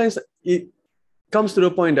sometimes it comes to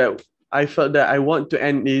the point that I felt that I want to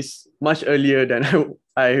end this much earlier than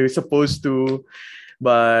I was supposed to.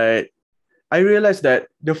 But I realized that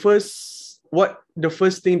the first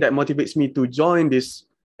thing that motivates me to join this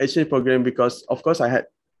exchange program, because of course I had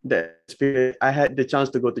that experience, I had the chance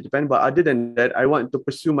to go to Japan, but other than that, I want to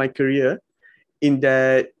pursue my career in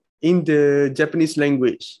the Japanese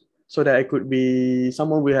language, so that I could be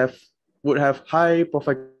someone would have high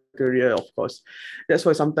profile career, of course. That's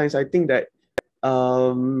why sometimes I think that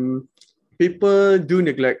people do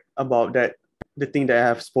neglect about that, the thing that I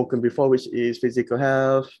have spoken before, which is physical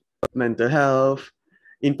health, mental health,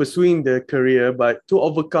 in pursuing the career. But to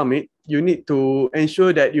overcome it, you need to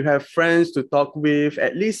ensure that you have friends to talk with,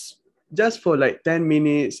 at least just for like 10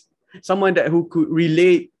 minutes, someone who could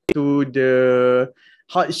relate to the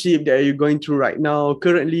hardship that you're going through right now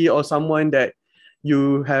currently, or someone that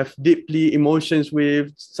you have deeply emotions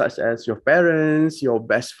with, such as your parents, your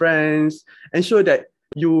best friends. Ensure that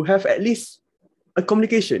you have at least a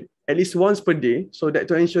communication at least once per day, so that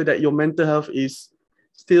to ensure that your mental health is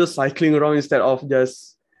still cycling around instead of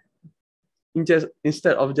just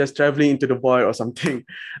traveling into the void or something.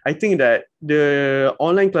 I think that the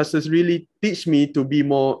online classes really teach me to be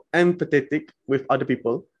more empathetic with other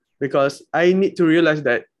people, because I need to realize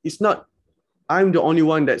that it's not I'm the only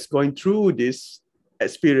one that's going through this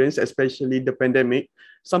experience, especially the pandemic.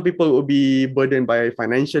 Some people will be burdened by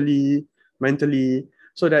financially, mentally.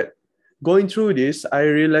 So that going through this, I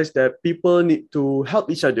realized that people need to help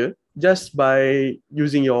each other just by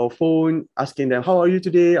using your phone, asking them, how are you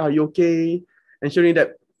today? Are you okay? Ensuring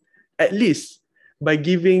that at least by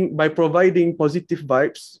providing positive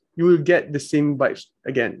vibes, you will get the same vibes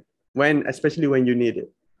again, especially when you need it.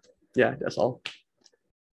 Yeah, that's all.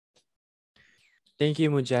 Thank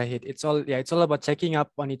you, Mujahid. It's all about checking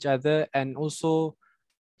up on each other, and also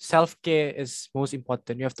self-care is most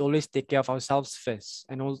important. We have to always take care of ourselves first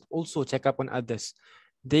and also check up on others.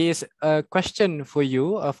 There is a question for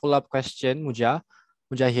you, a follow-up question,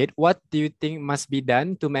 Mujahid. What do you think must be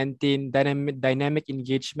done to maintain dynamic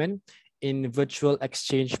engagement in virtual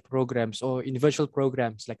exchange programs or in virtual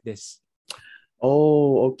programs like this?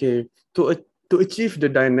 Oh, okay. To achieve the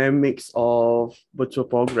dynamics of virtual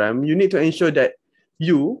program, you need to ensure that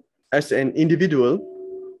you, as an individual,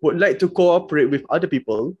 would like to cooperate with other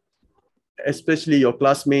people, especially your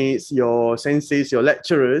classmates, your senseis, your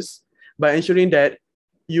lecturers, by ensuring that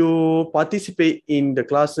you participate in the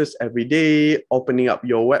classes every day, opening up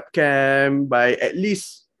your webcam by at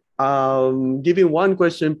least giving one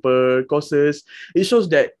question per courses. It shows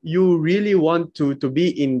that you really want to be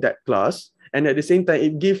in that class, and at the same time,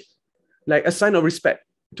 it gives like a sign of respect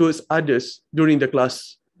towards others during the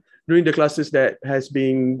classes that has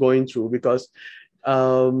been going through. Because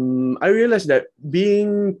I realized that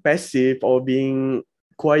being passive or being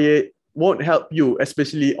quiet won't help you,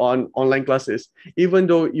 especially on online classes. Even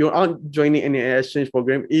though you aren't joining any exchange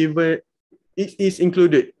program, even it is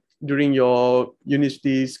included during your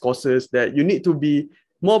university's courses that you need to be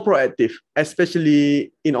more proactive,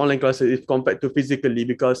 especially in online classes if compared to physically.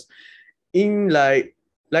 Because in like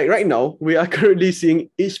right now, we are currently seeing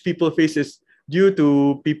each people faces due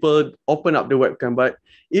to people open up the webcam. But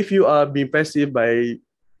if you are being passive by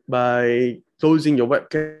closing your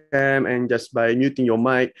webcam and just by muting your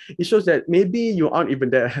mic, it shows that maybe you aren't even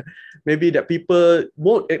there. Maybe that people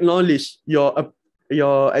won't acknowledge your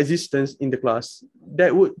existence in the class.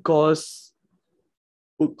 That would cause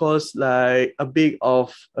like a big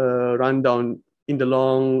of rundown in the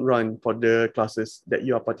long run for the classes that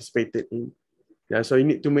you are participated in. Yeah, so you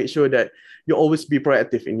need to make sure that you always be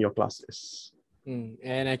proactive in your classes.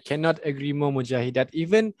 And I cannot agree more, Mujahid, that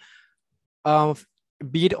even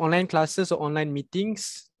be it online classes or online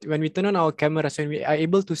meetings, when we turn on our cameras, when we are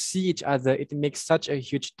able to see each other, it makes such a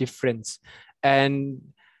huge difference. And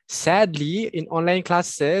sadly, in online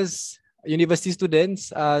classes, university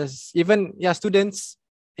students, students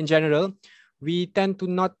in general, we tend to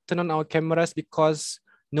not turn on our cameras because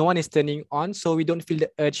no one is turning on, so we don't feel the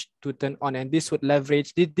urge to turn on, and this would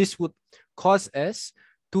cause us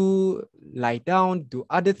to lie down, do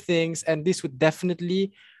other things, and this would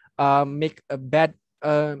definitely make a bad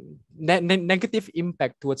negative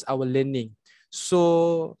impact towards our learning.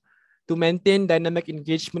 So to maintain dynamic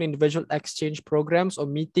engagement in virtual exchange programs or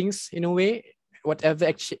meetings, in a way, whatever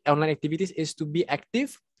online activities, is to be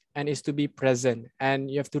active and is to be present, and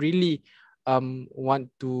you have to really want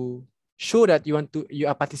to show that you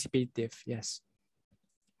are participative. Yes.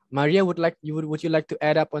 Maria, would you like to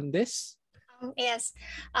add up on this? Yes.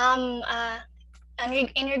 In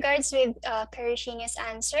regards with Karishina's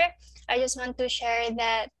answer, I just want to share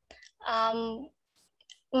that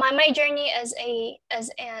my journey as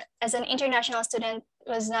an international student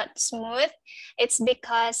was not smooth. It's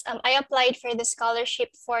because I applied for the scholarship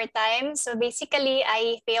 4 times. So basically,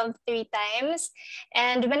 I failed 3 times.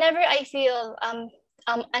 And whenever I feel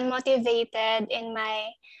unmotivated in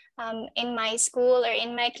my school or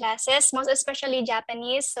in my classes, most especially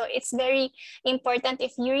Japanese. So it's very important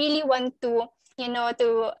if you really want to,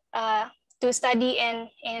 to study in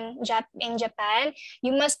Japan,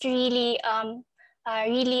 you must really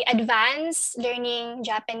really advance learning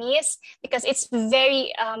Japanese, because it's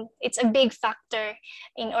a big factor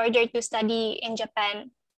in order to study in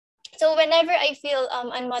Japan. So whenever I feel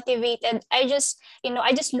unmotivated, I just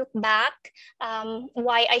look back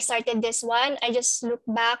why I started this one. I just look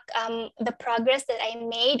back the progress that I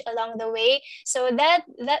made along the way. So that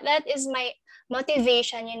is my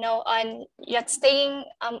motivation, on just staying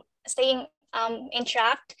in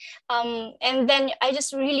track. And then I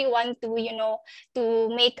just really want to,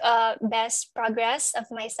 to make a best progress of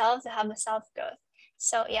myself, to have a self-growth.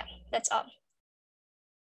 So yeah, that's all.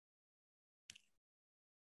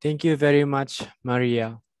 Thank you very much,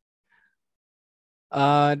 Maria.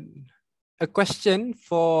 A question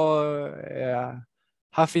for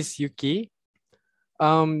Hafiz Yuki.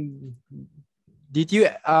 Did you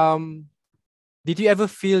did you ever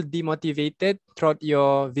feel demotivated throughout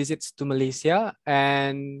your visits to Malaysia?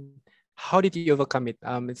 And how did you overcome it?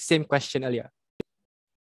 Same question earlier.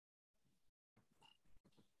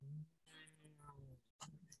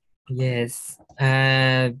 Yes.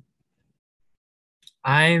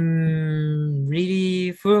 I'm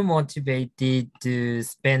really full motivated to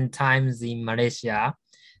spend times in Malaysia.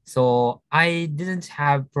 So I didn't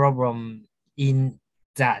have problem in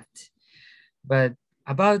that. But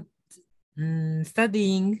about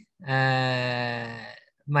studying,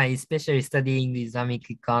 my especially studying Islamic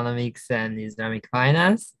economics and Islamic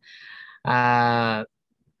finance, uh,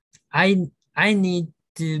 I need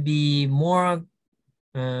to be more.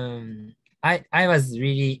 I was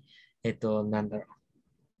really なんだろう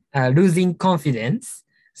losing confidence.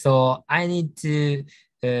 So I need to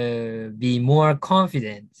be more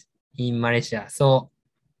confident in Malaysia. So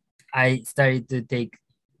I started to take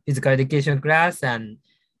physical education class and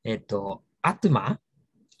ATMA,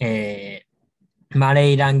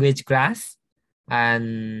 Malay language class.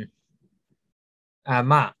 And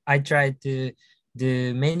I tried to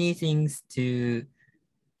do many things to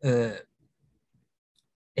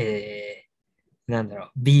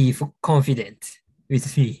be confident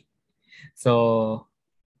with me. So,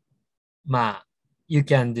 you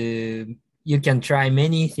can try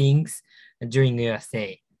many things during your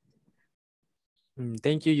stay.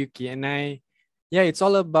 Thank you, Yuki. And yeah, it's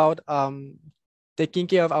all about taking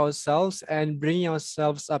care of ourselves and bringing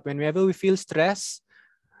ourselves up. And whenever we feel stressed,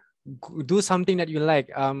 do something that you like.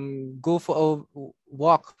 Go for a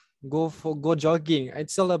walk. Go jogging.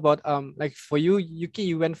 It's all about like for you, Yuki,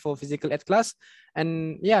 you went for physical ed class,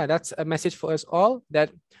 and yeah, that's a message for us all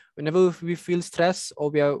that whenever we feel stressed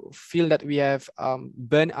or feel that we have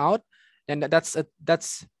burnt out, and that's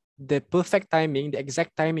the perfect timing, the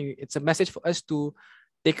exact timing. It's a message for us to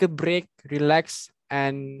take a break, relax,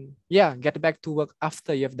 and yeah, get back to work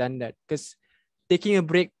after you have done that. Because taking a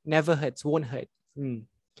break never hurts, won't hurt. We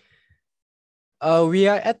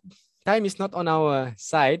are at time is not on our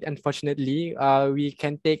side, unfortunately. We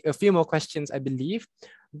can take a few more questions, I believe,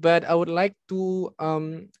 but I would like to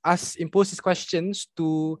impose these questions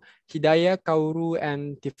to Hidayah, Kauru,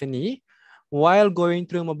 and Tiffany. While going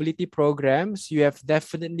through mobility programs, you have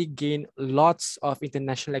definitely gained lots of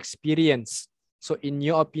international experience. So in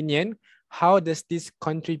your opinion, how does this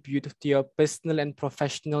contribute to your personal and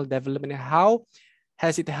professional development? How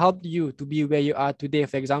has it helped you to be where you are today?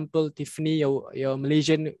 For example, Tiffany, you're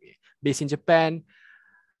Malaysian based in Japan,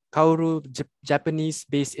 Kauru, Japanese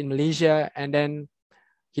based in Malaysia, and then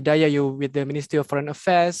Hidayah, you with the Ministry of Foreign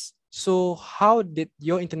Affairs. So how did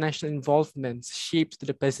your international involvement shape to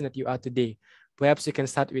the person that you are today? Perhaps you can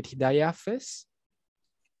start with Hidayah first.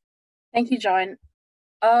 Thank you, John.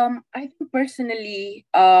 I think personally,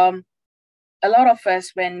 a lot of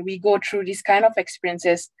us, when we go through these kind of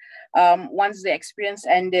experiences, once the experience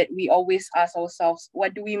ended, we always ask ourselves,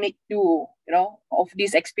 what do we make do, of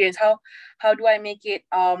this experience? How do I make it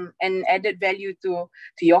an added value to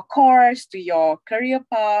your course, to your career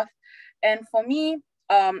path? And for me,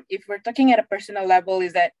 if we're talking at a personal level,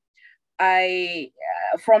 is that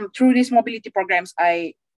through these mobility programs,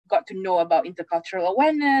 I got to know about intercultural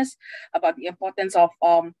awareness, about the importance of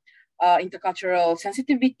intercultural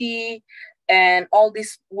sensitivity, and all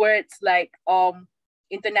these words like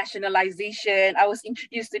internationalization. I was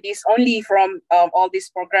introduced to this only from all these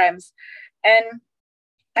programs. And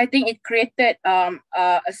I think it created a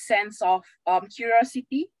sense of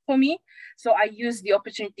curiosity for me. So I used the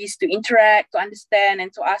opportunities to interact, to understand,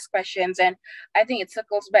 and to ask questions. And I think it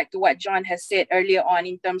circles back to what John has said earlier on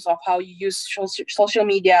in terms of how you use social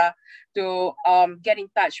media to get in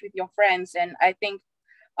touch with your friends. And I think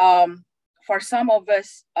for some of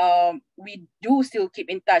us, we do still keep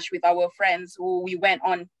in touch with our friends who we went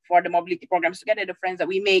on for the mobility programs together, the friends that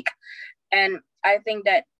we make. And I think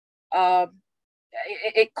that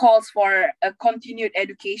it calls for a continued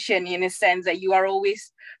education, in a sense that you are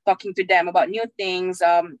always talking to them about new things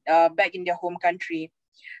back in their home country.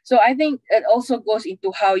 So I think it also goes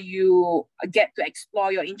into how you get to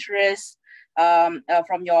explore your interests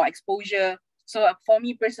from your exposure. So for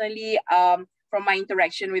me personally, from my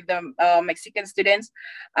interaction with the Mexican students,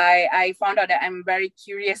 I found out that I'm very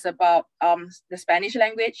curious about the Spanish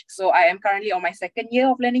language. So I am currently on my second year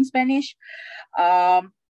of learning Spanish.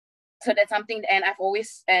 So that's something, and I've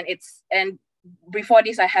always, and before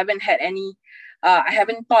this, I haven't had any, I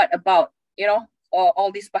haven't thought about,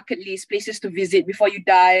 all these bucket list places to visit before you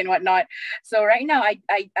die and whatnot. So right now I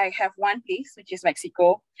have one place, which is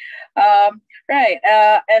Mexico. Right.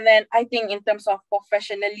 And then I think in terms of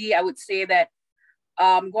professionally, I would say that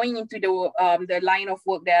going into the line of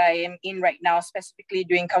work that I am in right now, specifically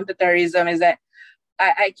doing counterterrorism, is that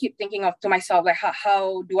I keep thinking to myself, like,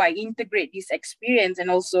 how do I integrate this experience and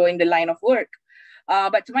also in the line of work?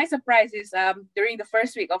 But to my surprise is during the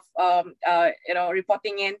first week of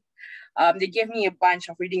reporting in, they gave me a bunch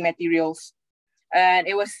of reading materials. And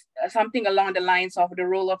it was something along the lines of the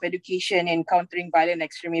role of education in countering violent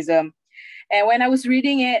extremism. And when I was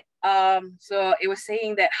reading it, so it was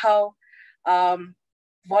saying that how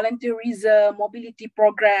volunteerism, mobility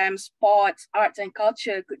programs, sports, arts, and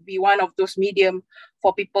culture could be one of those medium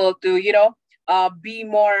for people to, be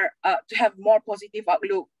more, to have more positive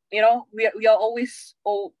outlook. We are always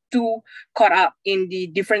too caught up in the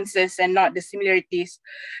differences and not the similarities.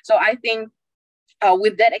 So I think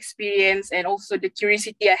with that experience and also the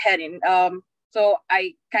curiosity I had so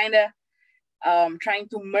I kind of trying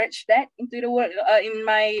to merge that into the work in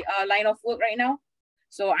my line of work right now.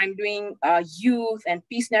 So I'm doing youth and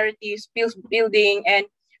peace narratives, peace building, and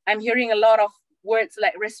I'm hearing a lot of words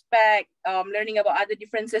like respect, learning about other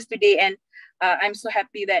differences today. And I'm so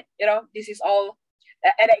happy that, this is all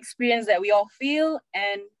an experience that we all feel,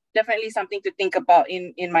 and definitely something to think about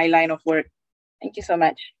in my line of work. Thank you so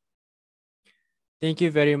much. Thank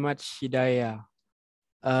you very much, Hidayah.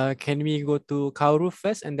 Can we go to Kauru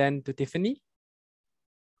first and then to Tiffany?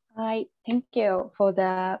 Hi, thank you for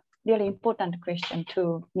the really important question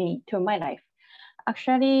to me, to my life.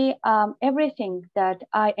 Actually, everything that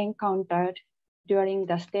I encountered during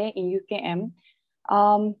the stay in UKM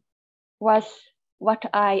was what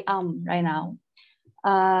I am right now.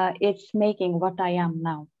 It's making what I am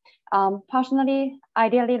now. Personally, I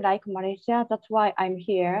really like Malaysia. That's why I'm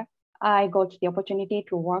here. I got the opportunity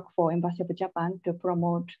to work for Embassy of Japan to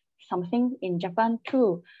promote something in Japan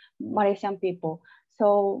to Malaysian people.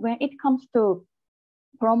 So when it comes to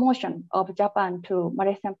promotion of Japan to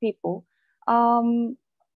Malaysian people, I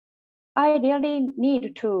really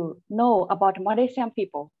need to know about Malaysian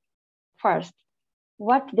people first,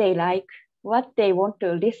 what they like, what they want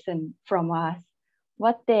to listen from us,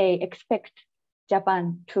 what they expect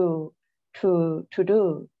Japan to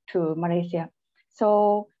do to Malaysia.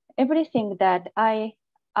 So everything that I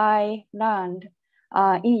learned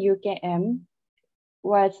in UKM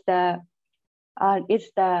was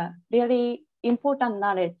is the really important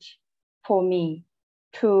knowledge for me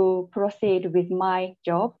to proceed with my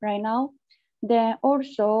job right now. Then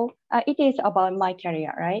also it is about my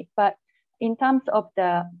career, right? But in terms of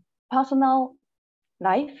the personal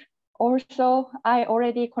life, also I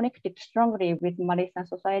already connected strongly with Malaysian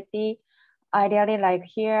society. I really like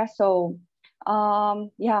here. So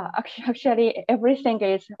yeah, actually everything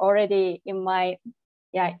is already in my,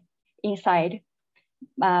 inside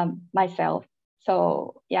myself.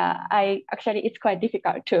 So yeah, it's quite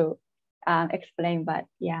difficult to explain, but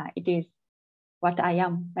yeah, it is what I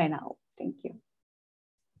am right now. Thank you.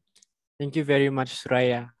 Thank you very much,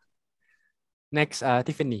 Suraya. Next,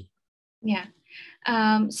 Tiffany. Yeah.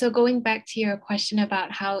 So going back to your question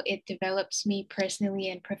about how it develops me personally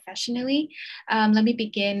and professionally, let me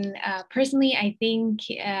begin. Personally, I think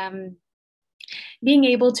being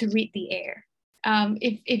able to read the air.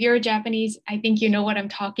 If you're Japanese, I think you know what I'm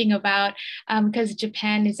talking about, because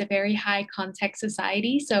Japan is a very high context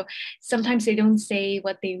society. So sometimes they don't say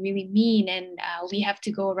what they really mean, and we have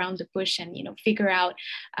to go around the bush and figure out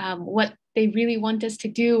what they really want us to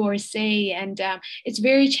do or say, and it's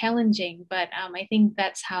very challenging. But I think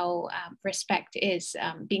that's how respect is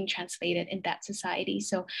being translated in that society.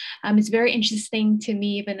 So it's very interesting to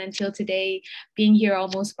me, even until today, being here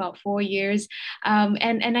almost about 4 years,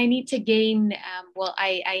 and I need to gain.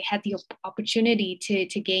 I had the opportunity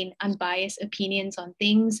to gain unbiased opinions on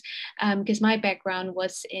things because my background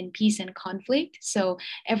was in peace and conflict. So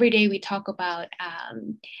every day we talk about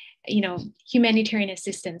humanitarian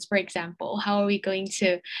assistance, for example. How are we going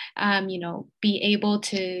to, be able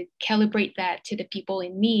to calibrate that to the people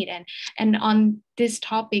in need? And on these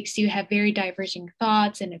topics, you have very diverging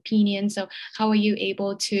thoughts and opinions. So how are you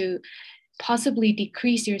able to possibly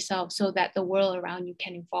decrease yourself so that the world around you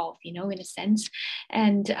can evolve, in a sense?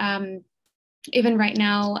 And even right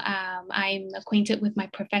now, I'm acquainted with my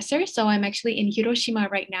professor. So I'm actually in Hiroshima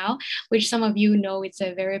right now, which some of you know, it's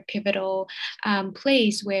a very pivotal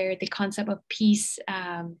place where the concept of peace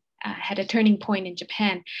had a turning point in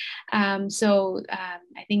Japan. So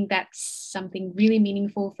I think that's something really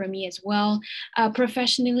meaningful for me as well.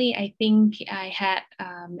 Professionally, I think I had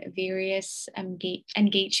various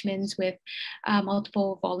engagements with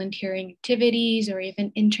multiple volunteering activities or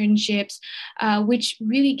even internships, which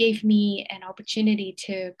really gave me an opportunity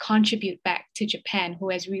to contribute back to Japan, who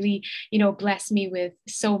has really, blessed me with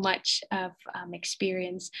so much of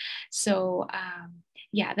experience. So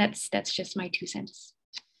yeah, that's just my 2 cents.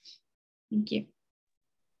 Thank you.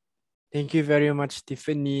 Thank you very much,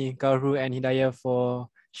 Tiffany, Gauru, and Hidayah for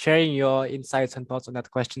sharing your insights and thoughts on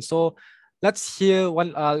that question. So let's hear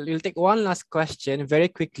one, we'll take one last question very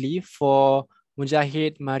quickly for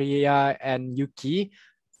Mujahid, Maria, and Yuki.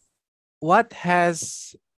 What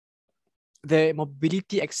has the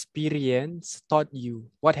mobility experience taught you?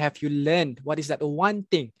 What have you learned? What is that one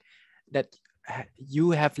thing that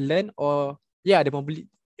you have learned, or the mobility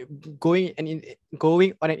going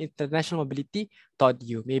on an international mobility taught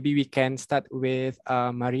you? Maybe we can start with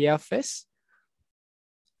Maria first.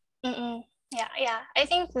 Yeah. I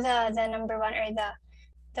think the number one, or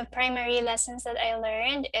the primary lessons that I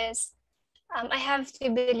learned is I have to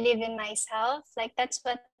believe in myself. Like, that's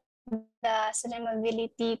what the student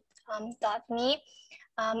mobility taught me.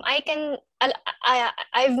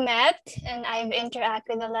 I've met and I've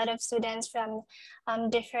interacted with a lot of students from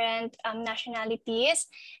different nationalities,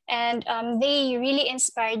 and they really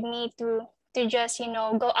inspired me to just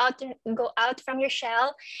go out from your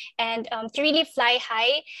shell, and to really fly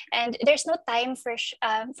high. And there's no time for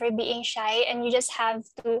being shy, and you just have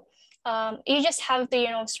to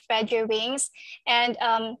spread your wings. And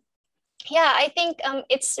yeah, I think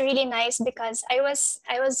it's really nice, because I was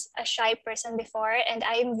a shy person before, and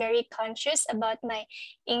I'm very conscious about my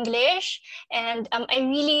English, and I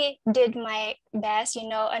really did my best,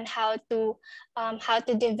 on how to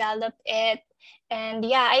develop it. And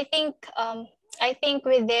yeah, I think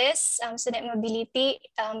with this student mobility,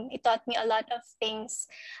 it taught me a lot of things,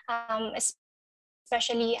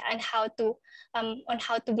 especially on how to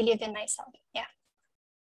believe in myself. Yeah.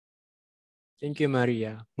 Thank you,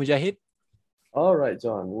 Maria. Mujahid? All right,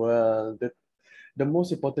 John. Well, the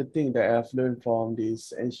most important thing that I've learned from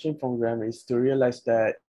this exchange program is to realize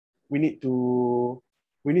that we need to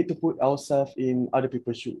put ourselves in other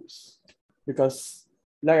people's shoes, because,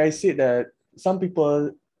 like I said, that some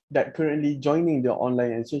people that currently joining the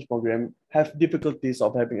online exchange program have difficulties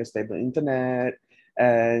of having a stable internet,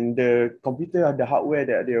 and the computer, the hardware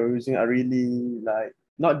that they are using are really like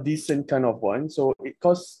not decent kind of one. So it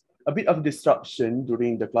causes a bit of disruption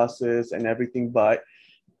during the classes and everything, but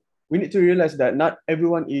we need to realize that not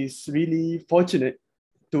everyone is really fortunate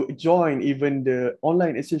to join even the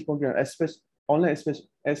online exchange program, especially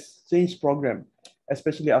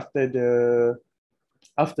after the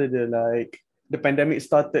pandemic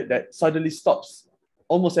started, that suddenly stops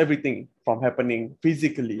almost everything from happening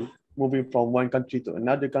physically, moving from one country to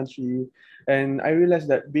another country. And I realized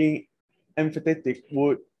that being empathetic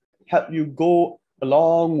would help you go a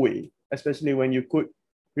long way, especially when you could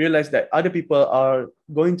realize that other people are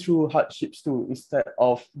going through hardships too, instead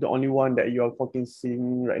of the only one that you're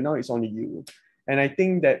focusing right now is only you. And I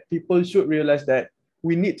think that people should realize that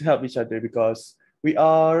we need to help each other, because we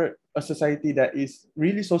are a society that is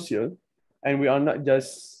really social, and we are not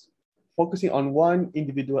just focusing on one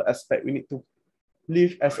individual aspect. We need to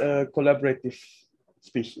live as a collaborative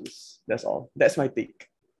species. That's all. That's my take.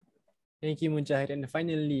 Thank you, Mujahid. And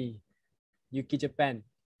finally, Yuki, Japan.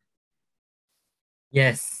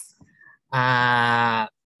 Yes. I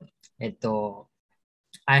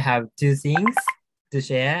have 2 things to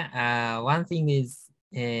share. One thing is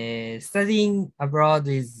studying abroad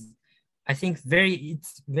is, I think,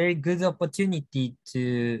 it's very good opportunity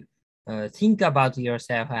to think about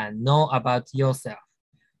yourself and know about yourself,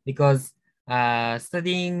 because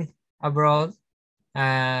studying abroad,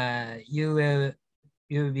 you'll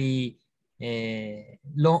be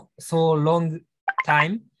long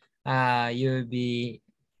time. You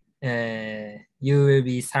will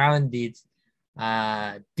be surrounded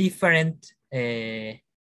different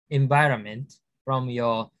environment from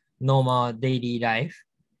your normal daily life.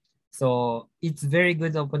 So it's very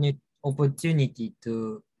good opportunity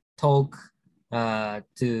to talk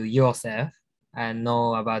to yourself and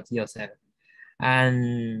know about yourself.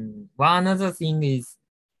 And one other thing is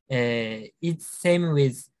it's same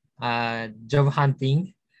with job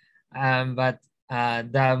hunting, but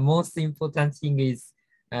the most important thing is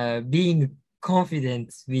being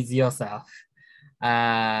confident with yourself.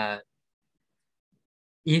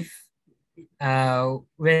 If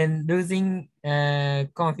when losing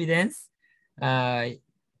confidence,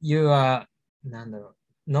 you are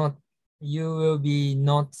you will be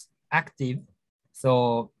not active.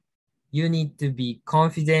 So you need to be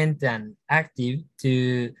confident and active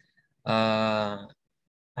to not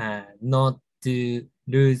to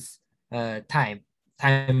lose time.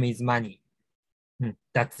 Time is money.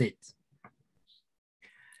 That's it.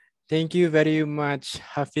 Thank you very much,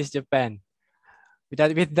 Hafiz Japan.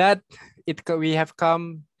 With that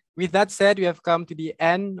said, we have come to the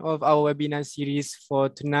end of our webinar series for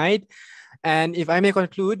tonight. And if I may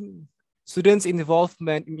conclude, students'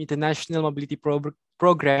 involvement in international mobility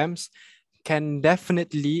programs can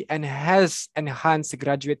definitely and has enhanced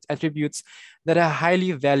graduate attributes that are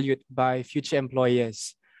highly valued by future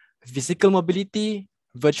employers. Physical mobility,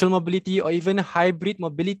 virtual mobility, or even hybrid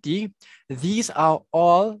mobility, these are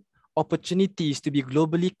all opportunities to be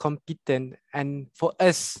globally competent and for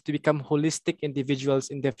us to become holistic individuals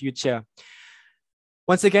in the future.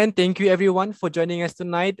 Once again, thank you everyone for joining us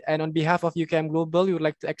tonight. And on behalf of UKM Global, we would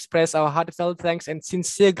like to express our heartfelt thanks and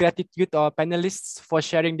sincere gratitude to our panelists for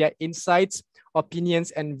sharing their insights,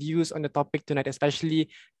 opinions, and views on the topic tonight, especially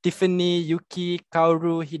Tiffany, Yuki,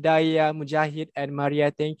 Kaoru, Hidayah, Mujahid, and Maria.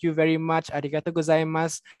 Thank you very much. Arigatou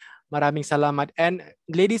gozaimasu. Maraming salamat. And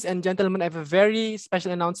ladies and gentlemen, I have a very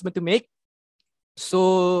special announcement to make.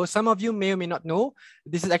 So some of you may or may not know,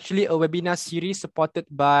 this is actually a webinar series supported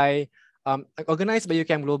by organized by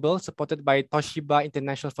UKM Global, supported by Toshiba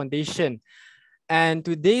International Foundation. And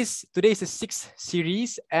today is the 6th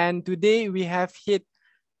series, and today we have hit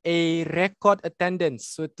a record attendance.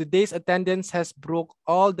 So today's attendance has broke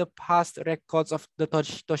all the past records of the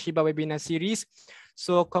Toshiba webinar series.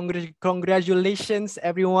 So congratulations,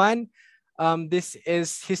 everyone. This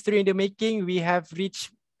is history in the making. We have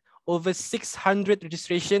reached over 600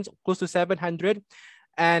 registrations, close to 700.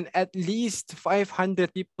 And at least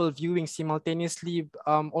 500 people viewing simultaneously,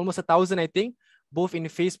 almost 1,000, I think, both in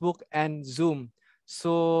Facebook and Zoom.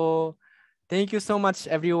 So thank you so much,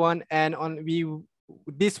 everyone. And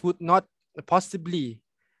this would not possibly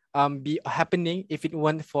be happening if it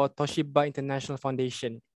weren't for Toshiba International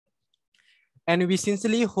Foundation. And we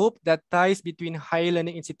sincerely hope that ties between higher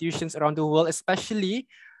learning institutions around the world, especially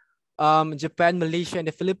Japan, Malaysia, and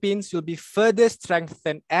the Philippines, will be further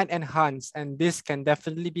strengthened and enhanced. And this can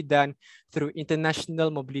definitely be done through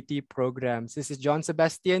international mobility programs. This is John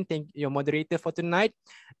Sebastian, your moderator for tonight.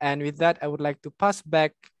 And with that, I would like to pass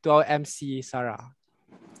back to our MC, Sarah.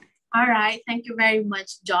 All right. Thank you very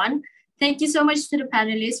much, John. Thank you so much to the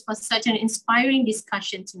panelists for such an inspiring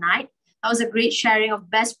discussion tonight. That was a great sharing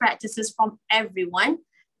of best practices from everyone.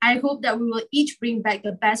 I hope that we will each bring back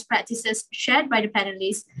the best practices shared by the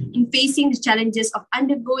panelists in facing the challenges of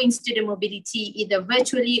undergoing student mobility either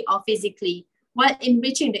virtually or physically, while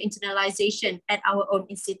enriching the internalization at our own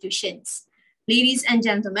institutions. Ladies and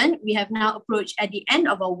gentlemen, we have now approached at the end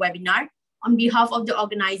of our webinar. On behalf of the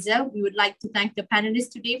organizer, we would like to thank the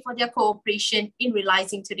panelists today for their cooperation in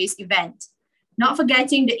realizing today's event. Not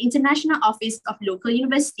forgetting the International Office of Local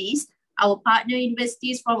Universities, our partner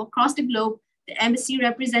universities from across the globe, the embassy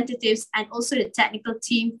representatives, and also the technical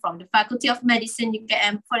team from the Faculty of Medicine,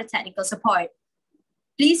 UKM, for the technical support.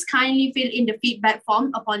 Please kindly fill in the feedback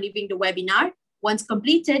form upon leaving the webinar. Once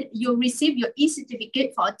completed, you'll receive your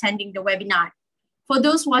e-certificate for attending the webinar. For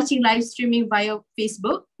those watching live streaming via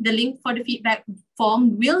Facebook, the link for the feedback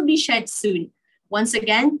form will be shared soon. Once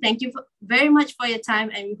again, thank you very much for your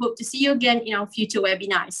time, and we hope to see you again in our future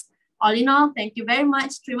webinars. All in all, thank you very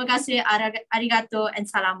much. Terima kasih, arigato, and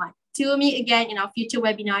salamat. Till we meet again in our future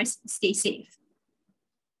webinars, stay safe.